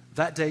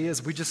that day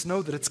is. We just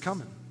know that it's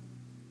coming.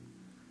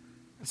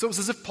 And so it's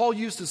as if Paul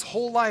used his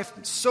whole life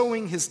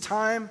sowing his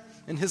time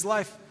and his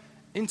life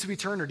into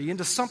eternity,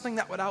 into something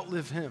that would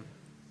outlive him.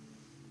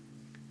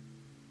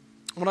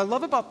 What I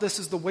love about this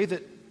is the way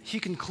that he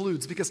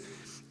concludes, because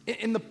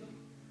in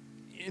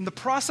the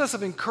process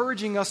of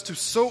encouraging us to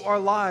sow our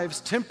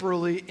lives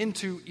temporally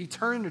into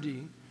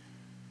eternity,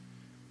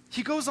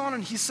 he goes on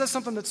and he says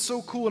something that's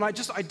so cool, and I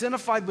just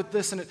identified with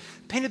this, and it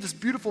painted this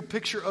beautiful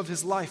picture of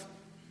his life.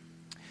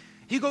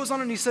 He goes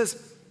on and he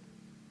says,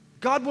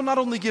 God will not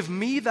only give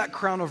me that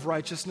crown of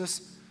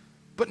righteousness,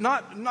 but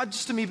not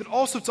just to me, but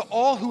also to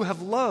all who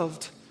have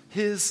loved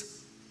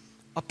his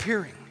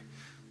appearing.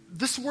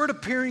 This word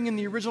appearing in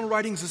the original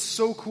writings is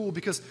so cool,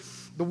 because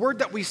the word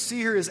that we see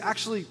here is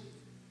actually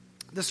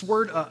this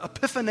word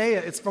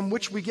epiphaneia. It's from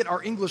which we get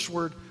our English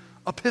word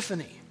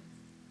epiphany.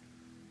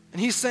 And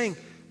he's saying,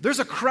 there's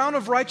a crown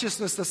of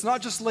righteousness that's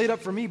not just laid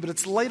up for me, but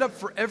it's laid up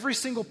for every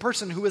single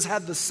person who has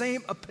had the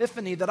same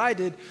epiphany that I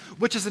did,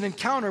 which is an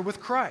encounter with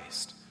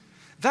Christ.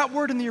 That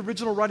word in the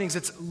original writings,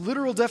 its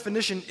literal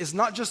definition is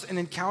not just an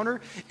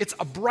encounter, it's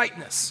a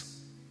brightness.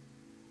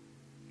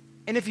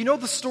 And if you know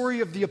the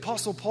story of the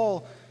Apostle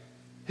Paul,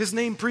 his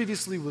name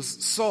previously was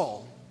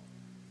Saul.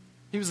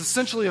 He was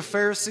essentially a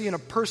Pharisee and a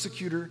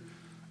persecutor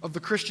of the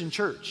Christian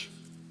church.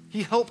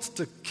 He helped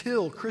to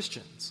kill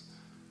Christians.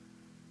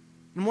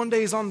 And one day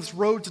he's on this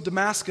road to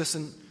Damascus,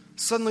 and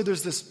suddenly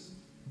there's this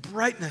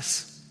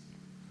brightness,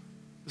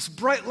 this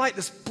bright light,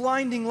 this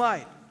blinding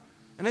light.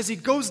 And as he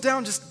goes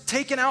down, just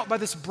taken out by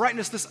this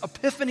brightness, this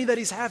epiphany that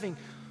he's having,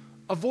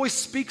 a voice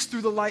speaks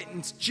through the light, and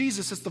it's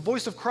Jesus. It's the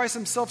voice of Christ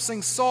himself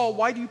saying, Saul,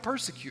 why do you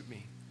persecute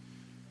me?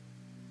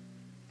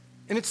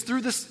 And it's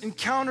through this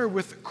encounter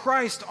with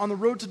Christ on the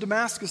road to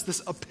Damascus,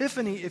 this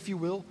epiphany, if you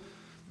will,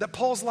 that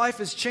Paul's life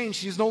has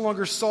changed. He's no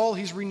longer Saul,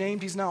 he's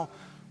renamed, he's now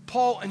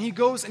Paul, and he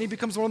goes and he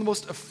becomes one of the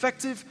most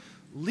effective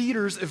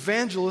leaders,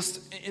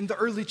 evangelists in the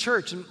early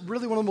church, and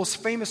really one of the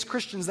most famous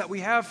Christians that we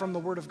have from the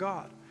Word of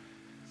God.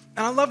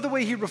 And I love the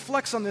way he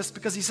reflects on this,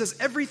 because he says,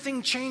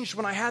 everything changed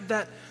when I had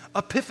that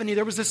epiphany.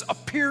 There was this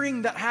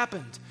appearing that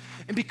happened.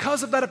 And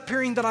because of that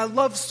appearing that I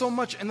love so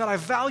much and that I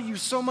value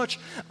so much,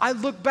 I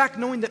look back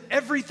knowing that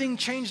everything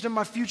changed in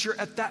my future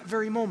at that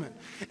very moment.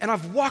 And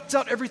I've walked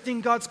out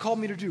everything God's called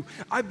me to do.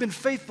 I've been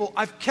faithful.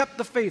 I've kept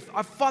the faith.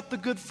 I've fought the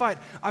good fight.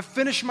 I've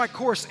finished my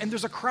course. And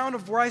there's a crown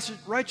of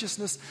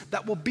righteousness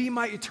that will be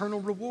my eternal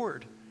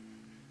reward.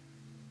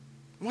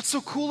 What's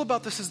so cool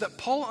about this is that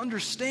Paul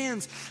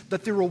understands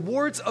that the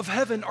rewards of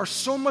heaven are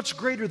so much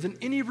greater than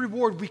any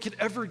reward we could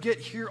ever get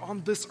here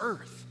on this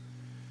earth.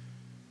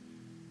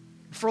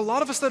 For a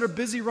lot of us that are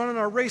busy running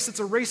our race, it's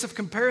a race of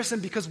comparison,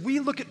 because we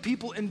look at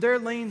people in their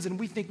lanes and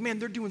we think, man,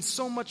 they're doing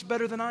so much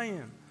better than I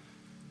am.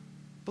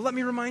 But let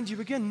me remind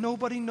you again,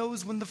 nobody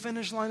knows when the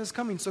finish line is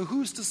coming. So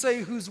who's to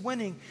say who's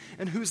winning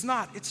and who's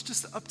not? It's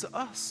just up to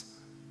us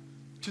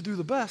to do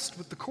the best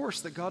with the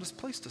course that God has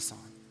placed us on.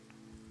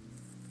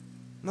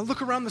 And I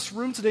look around this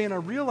room today and I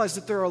realize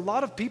that there are a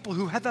lot of people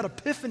who had that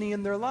epiphany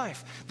in their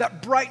life,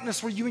 that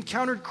brightness where you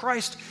encountered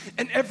Christ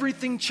and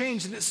everything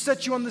changed and it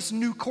set you on this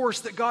new course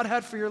that God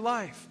had for your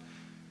life.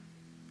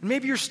 And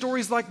maybe your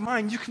story's like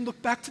mine. You can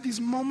look back to these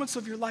moments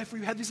of your life where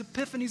you had these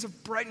epiphanies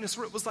of brightness,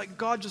 where it was like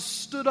God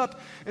just stood up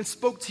and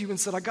spoke to you and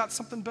said, I got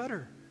something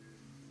better.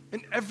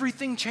 And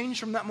everything changed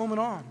from that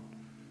moment on.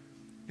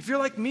 If you're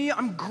like me,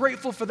 I'm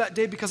grateful for that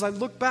day, because I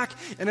look back,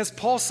 and as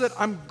Paul said,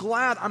 I'm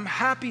glad, I'm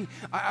happy.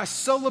 I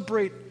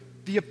celebrate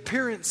the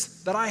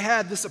appearance that I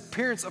had, this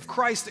appearance of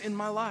Christ in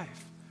my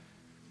life.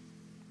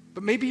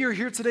 But maybe you're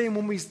here today, and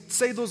when we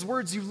say those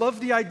words, you love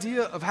the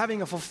idea of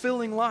having a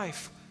fulfilling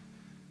life,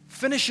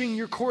 finishing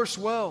your course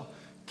well,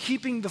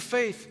 keeping the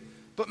faith.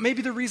 But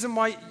maybe the reason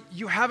why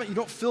you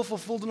don't feel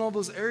fulfilled in all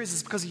those areas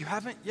is because you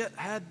haven't yet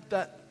had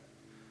that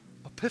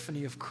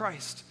epiphany of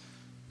Christ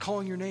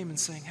calling your name and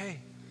saying, hey,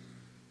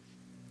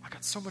 I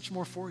got so much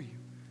more for you.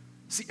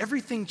 See,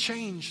 everything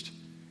changed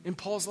in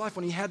Paul's life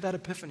when he had that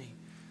epiphany.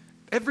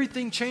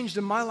 Everything changed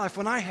in my life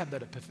when I had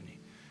that epiphany.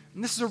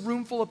 And this is a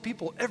room full of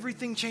people.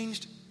 Everything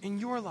changed in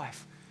your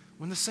life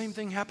when the same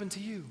thing happened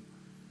to you.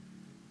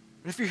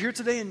 And if you're here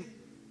today and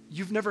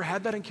you've never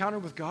had that encounter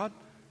with God,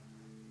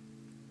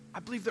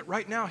 I believe that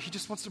right now he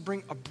just wants to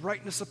bring a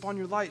brightness upon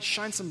your light,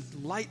 shine some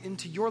light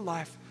into your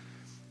life.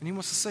 And he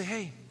wants to say,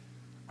 hey,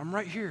 I'm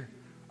right here.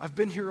 I've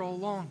been here all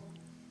along.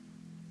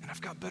 And I've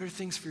got better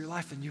things for your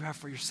life than you have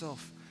for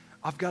yourself.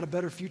 I've got a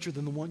better future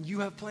than the one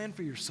you have planned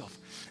for yourself.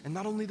 And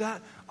not only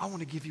that, I want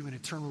to give you an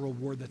eternal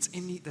reward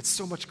that's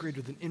so much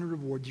greater than any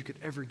reward you could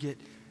ever get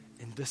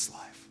in this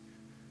life.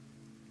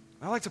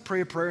 I'd like to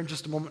pray a prayer in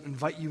just a moment and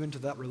invite you into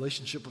that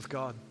relationship with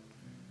God.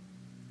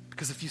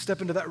 Because if you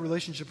step into that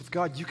relationship with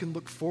God, you can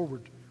look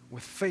forward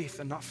with faith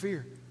and not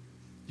fear.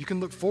 You can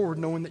look forward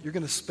knowing that you're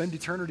going to spend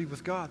eternity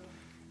with God.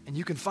 And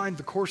you can find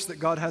the course that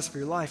God has for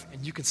your life,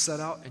 and you can set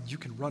out and you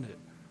can run it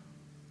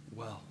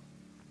well.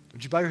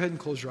 Would you bow your head and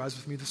close your eyes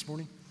with me this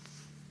morning?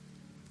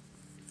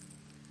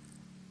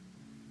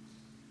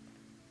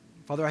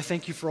 Father, I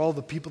thank you for all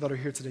the people that are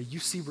here today. You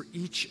see where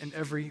each and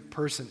every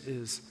person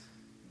is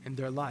in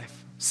their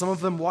life. Some of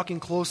them walking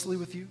closely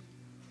with you.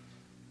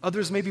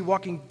 Others maybe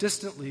walking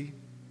distantly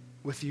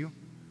with you.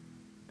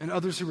 And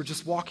others who are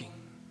just walking.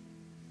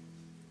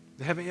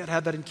 They haven't yet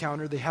had that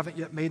encounter. They haven't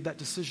yet made that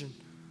decision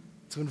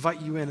to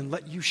invite you in and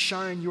let you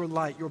shine your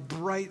light, your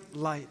bright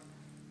light,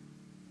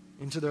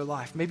 into their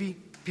life. Maybe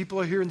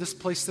people are here in this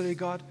place today,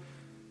 God,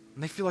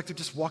 and they feel like they're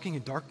just walking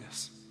in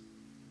darkness.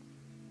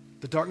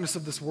 The darkness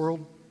of this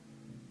world,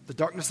 the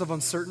darkness of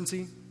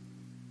uncertainty,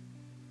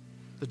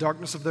 the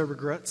darkness of their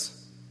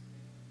regrets,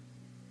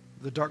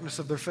 the darkness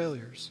of their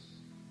failures.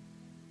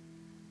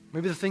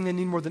 Maybe the thing they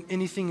need more than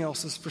anything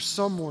else is for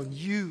someone,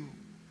 you,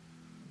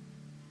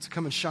 to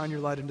come and shine your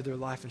light into their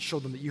life and show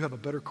them that you have a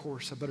better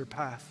course, a better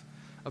path,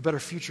 a better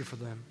future for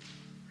them,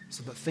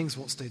 so that things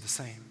won't stay the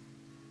same.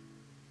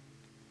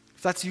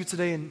 If that's you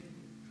today and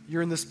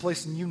you're in this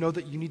place and you know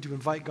that you need to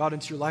invite God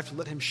into your life to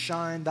let him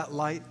shine that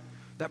light,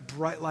 that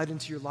bright light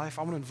into your life,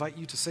 I want to invite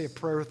you to say a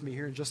prayer with me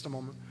here in just a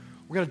moment.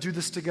 We're going to do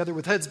this together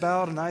with heads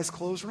bowed and eyes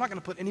closed. We're not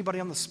going to put anybody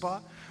on the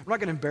spot. We're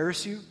not going to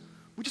embarrass you.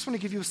 We just want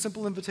to give you a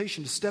simple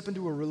invitation to step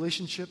into a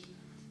relationship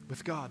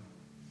with God.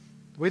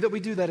 The way that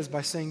we do that is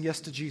by saying yes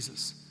to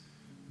Jesus.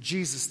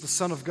 Jesus, the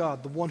Son of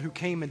God, the one who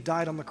came and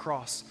died on the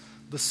cross,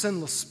 the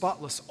sinless,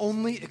 spotless,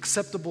 only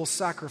acceptable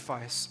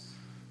sacrifice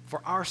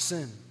for our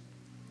sin,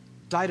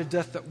 died a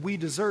death that we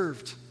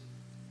deserved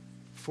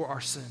for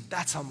our sin.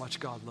 That's how much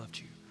God loved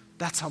you.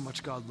 That's how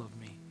much God loved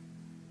me.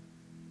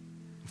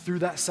 Through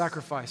that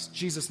sacrifice,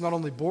 Jesus not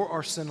only bore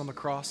our sin on the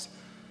cross,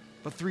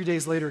 but 3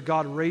 days later,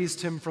 God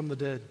raised him from the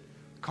dead,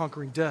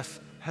 conquering death,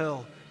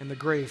 hell, and the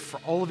grave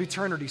for all of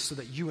eternity so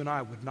that you and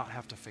I would not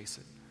have to face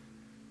it.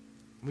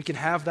 We can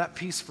have that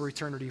peace for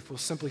eternity if we'll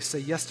simply say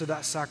yes to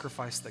that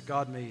sacrifice that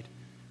God made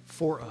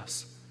for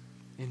us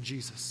in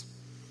Jesus.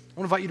 I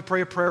want to invite you to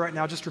pray a prayer right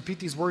now. Just repeat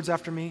these words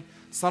after me.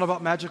 It's not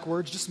about magic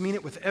words. Just mean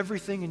it with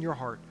everything in your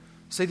heart.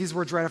 Say these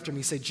words right after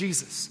me. Say,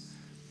 Jesus,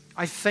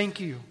 I thank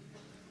you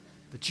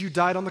that you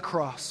died on the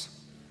cross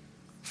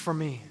for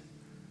me.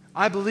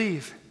 I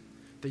believe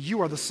that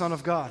you are the Son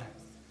of God.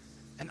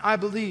 And I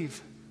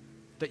believe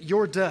that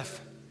your death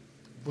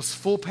was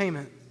full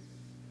payment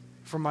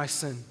for my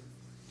sin.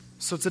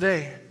 So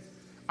today,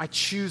 I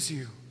choose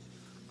you.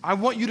 I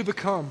want you to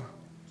become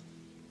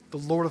the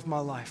Lord of my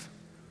life.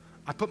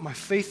 I put my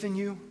faith in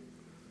you,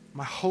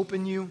 my hope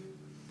in you,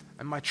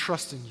 and my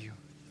trust in you.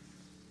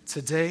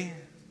 Today,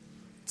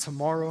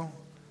 tomorrow,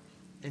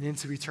 and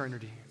into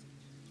eternity.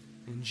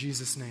 In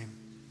Jesus' name,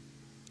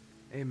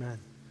 amen.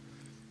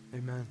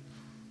 Amen.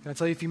 Can I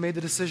tell you, if you made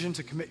the decision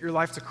to commit your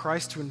life to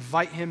Christ, to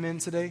invite him in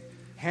today,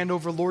 hand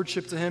over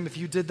lordship to him, if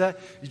you did that,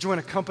 you join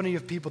a company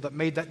of people that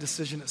made that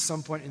decision at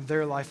some point in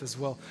their life as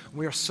well.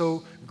 We are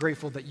so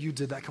grateful that you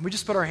did that. Can we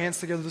just put our hands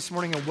together this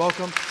morning and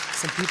welcome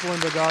some people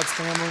into God's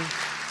family?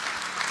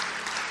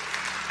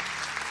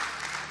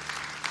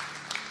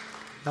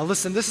 Now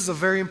listen, this is a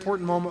very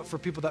important moment for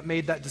people that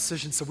made that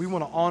decision, so we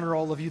want to honor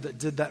all of you that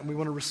did that, and we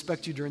want to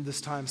respect you during this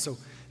time. So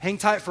hang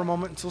tight for a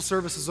moment until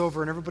service is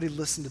over, and everybody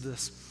listen to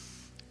this.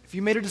 If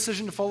you made a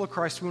decision to follow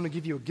Christ, we want to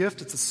give you a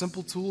gift. It's a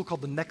simple tool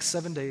called the Next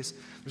 7 Days.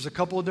 There's a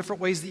couple of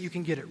different ways that you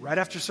can get it. Right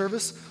after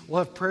service, we'll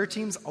have prayer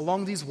teams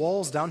along these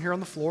walls down here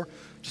on the floor.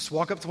 Just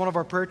walk up to one of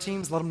our prayer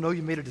teams, let them know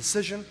you made a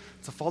decision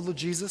to follow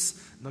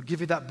Jesus, and they'll give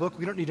you that book.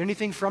 We don't need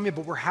anything from you,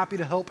 but we're happy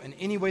to help in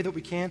any way that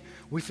we can.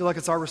 We feel like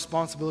it's our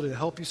responsibility to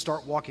help you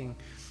start walking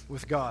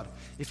with God.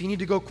 If you need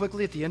to go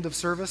quickly at the end of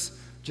service,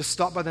 just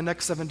stop by the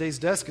Next 7 Days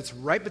desk. It's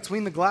right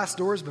between the glass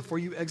doors before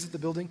you exit the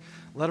building.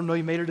 Let them know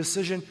you made a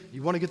decision.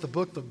 You want to get the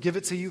book, they'll give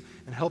it to you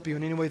and help you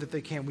in any way that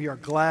they can. We are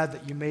glad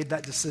that you made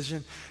that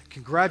decision.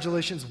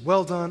 Congratulations.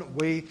 Well done.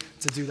 Way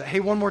to do that. Hey,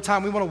 one more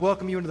time, we want to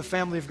welcome you into the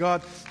family of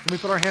God. Can we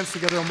put our hands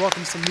together and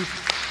welcome some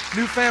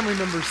new family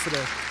members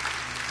today?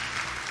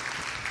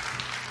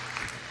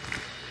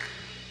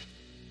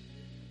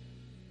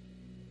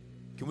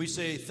 Can we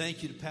say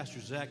thank you to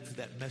Pastor Zach for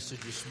that message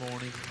this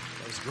morning?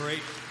 That was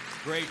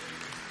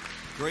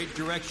great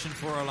direction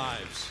for our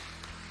lives.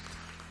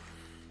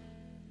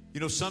 You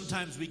know,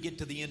 sometimes we get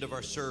to the end of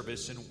our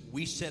service and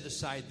we set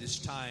aside this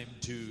time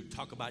to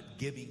talk about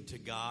giving to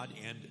God,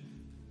 and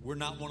we're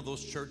not one of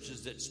those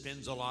churches that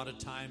spends a lot of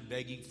time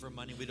begging for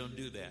money. We don't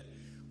do that.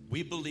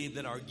 We believe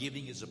that our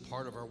giving is a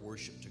part of our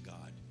worship to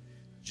God.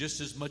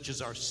 Just as much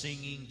as our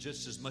singing,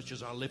 just as much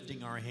as our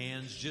lifting our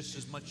hands, just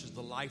as much as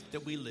the life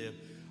that we live,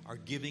 our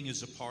giving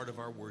is a part of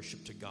our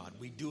worship to God.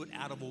 We do it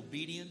out of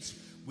obedience.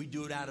 We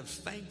do it out of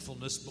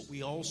thankfulness, but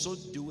we also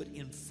do it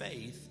in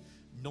faith,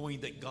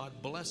 knowing that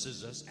God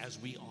blesses us as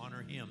we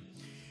honor Him.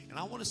 And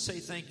I want to say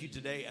thank you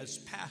today as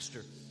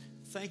pastor.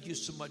 Thank you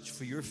so much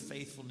for your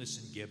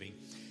faithfulness in giving.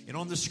 And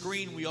on the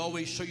screen, we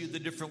always show you the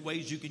different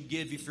ways you can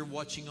give. If you're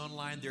watching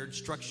online, there are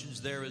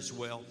instructions there as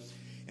well.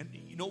 And,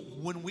 you know,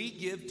 when we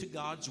give to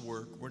God's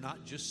work, we're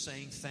not just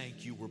saying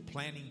thank you. We're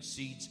planting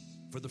seeds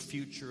for the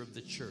future of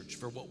the church,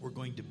 for what we're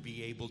going to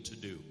be able to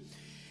do.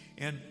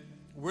 And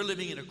we're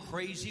living in a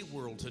crazy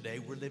world today.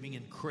 We're living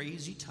in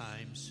crazy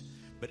times.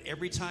 But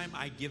every time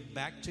I give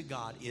back to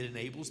God, it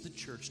enables the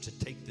church to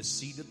take the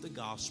seed of the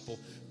gospel,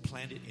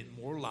 plant it in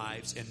more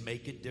lives, and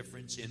make a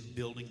difference in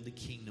building the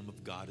kingdom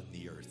of God in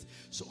the earth.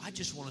 So I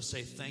just want to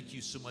say thank you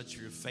so much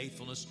for your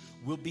faithfulness.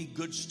 We'll be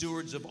good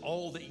stewards of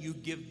all that you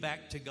give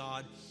back to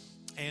God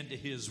and to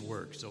His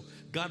work. So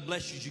God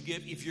bless you as you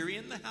give. If you're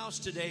in the house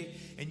today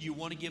and you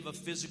want to give a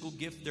physical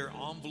gift, there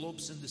are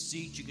envelopes in the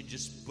seat. You can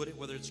just put it,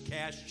 whether it's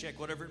cash, check,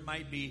 whatever it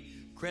might be,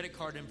 credit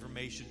card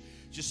information.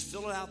 Just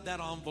fill out that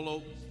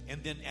envelope,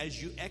 and then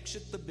as you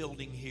exit the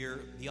building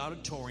here, the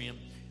auditorium,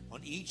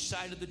 on each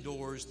side of the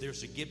doors,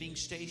 there's a giving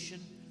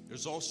station.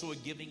 There's also a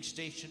giving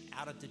station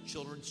out at the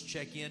children's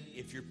check-in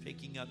if you're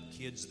picking up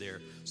kids there.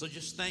 So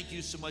just thank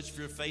you so much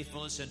for your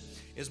faithfulness, and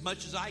as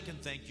much as I can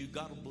thank you,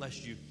 God will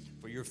bless you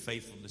for your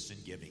faithfulness in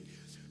giving.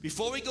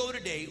 Before we go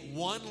today,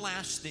 one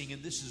last thing,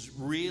 and this is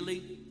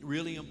really,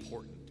 really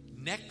important.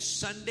 Next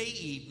Sunday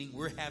evening,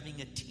 we're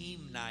having a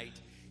team night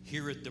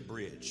here at the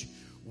Bridge.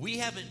 We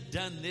haven't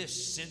done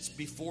this since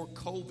before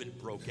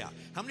COVID broke out.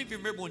 How many of you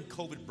remember when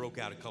COVID broke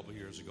out a couple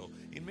years ago?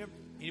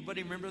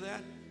 Anybody remember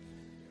that?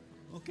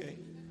 Okay.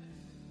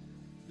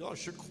 Y'all are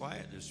sure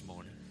quiet this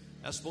morning.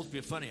 That's supposed to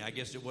be funny. I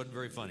guess it wasn't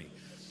very funny.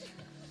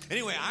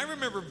 Anyway, I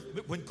remember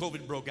when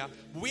COVID broke out.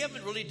 We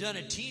haven't really done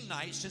a team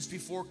night since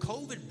before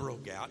COVID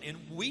broke out. And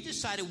we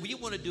decided we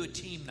want to do a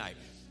team night.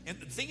 And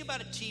the thing about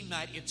a team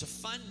night, it's a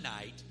fun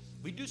night.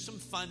 We do some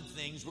fun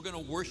things. We're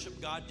going to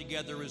worship God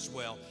together as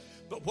well.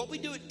 But what we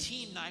do at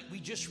team night, we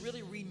just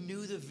really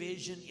renew the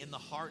vision in the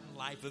heart and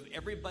life of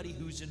everybody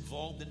who's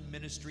involved in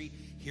ministry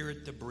here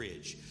at the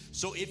Bridge.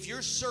 So if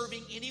you're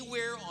serving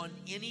anywhere on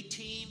any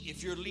team,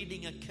 if you're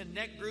leading a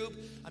connect group,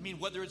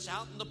 whether it's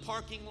out in the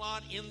parking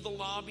lot, in the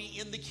lobby,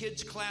 in the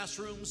kids'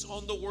 classrooms,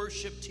 on the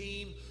worship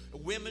team,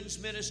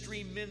 women's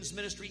ministry, men's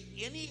ministry,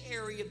 any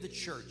area of the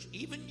church,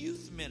 even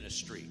youth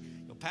ministry.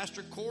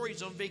 Pastor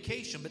Corey's on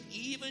vacation, but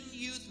even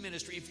youth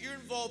ministry, if you're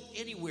involved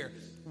anywhere,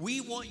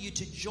 we want you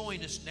to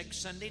join us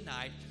next Sunday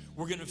night.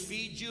 We're going to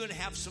feed you and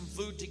have some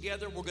food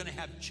together. We're going to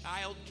have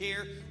child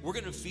care. We're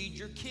going to feed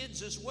your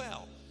kids as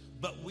well.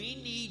 But we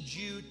need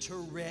you to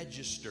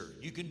register.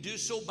 You can do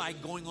so by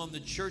going on the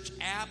church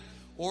app,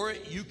 or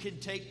you can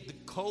take the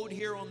code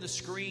here on the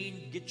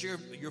screen, get your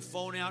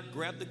phone out,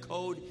 grab the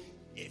code.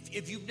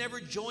 If you've never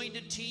joined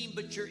a team,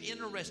 but you're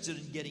interested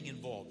in getting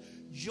involved,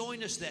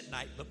 join us that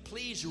night, but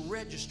please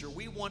register.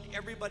 We want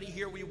everybody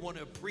here. We want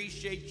to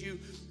appreciate you.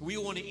 We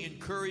want to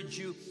encourage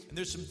you. And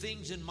there's some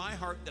things in my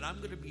heart that I'm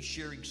going to be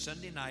sharing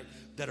Sunday night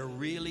that are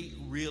really,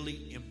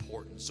 really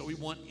important. So we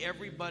want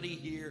everybody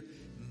here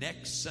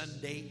next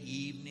Sunday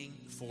evening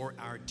for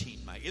our team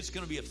night. It's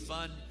going to be a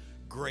fun,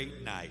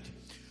 great night.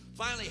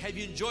 Finally, have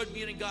you enjoyed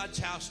being in God's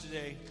house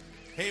today?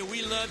 Hey,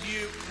 we love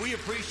you. We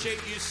appreciate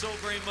you so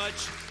very much.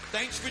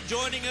 Thanks for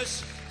joining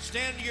us.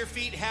 Stand to your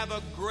feet. Have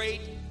a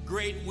great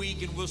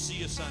week, and we'll see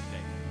you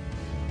Sunday.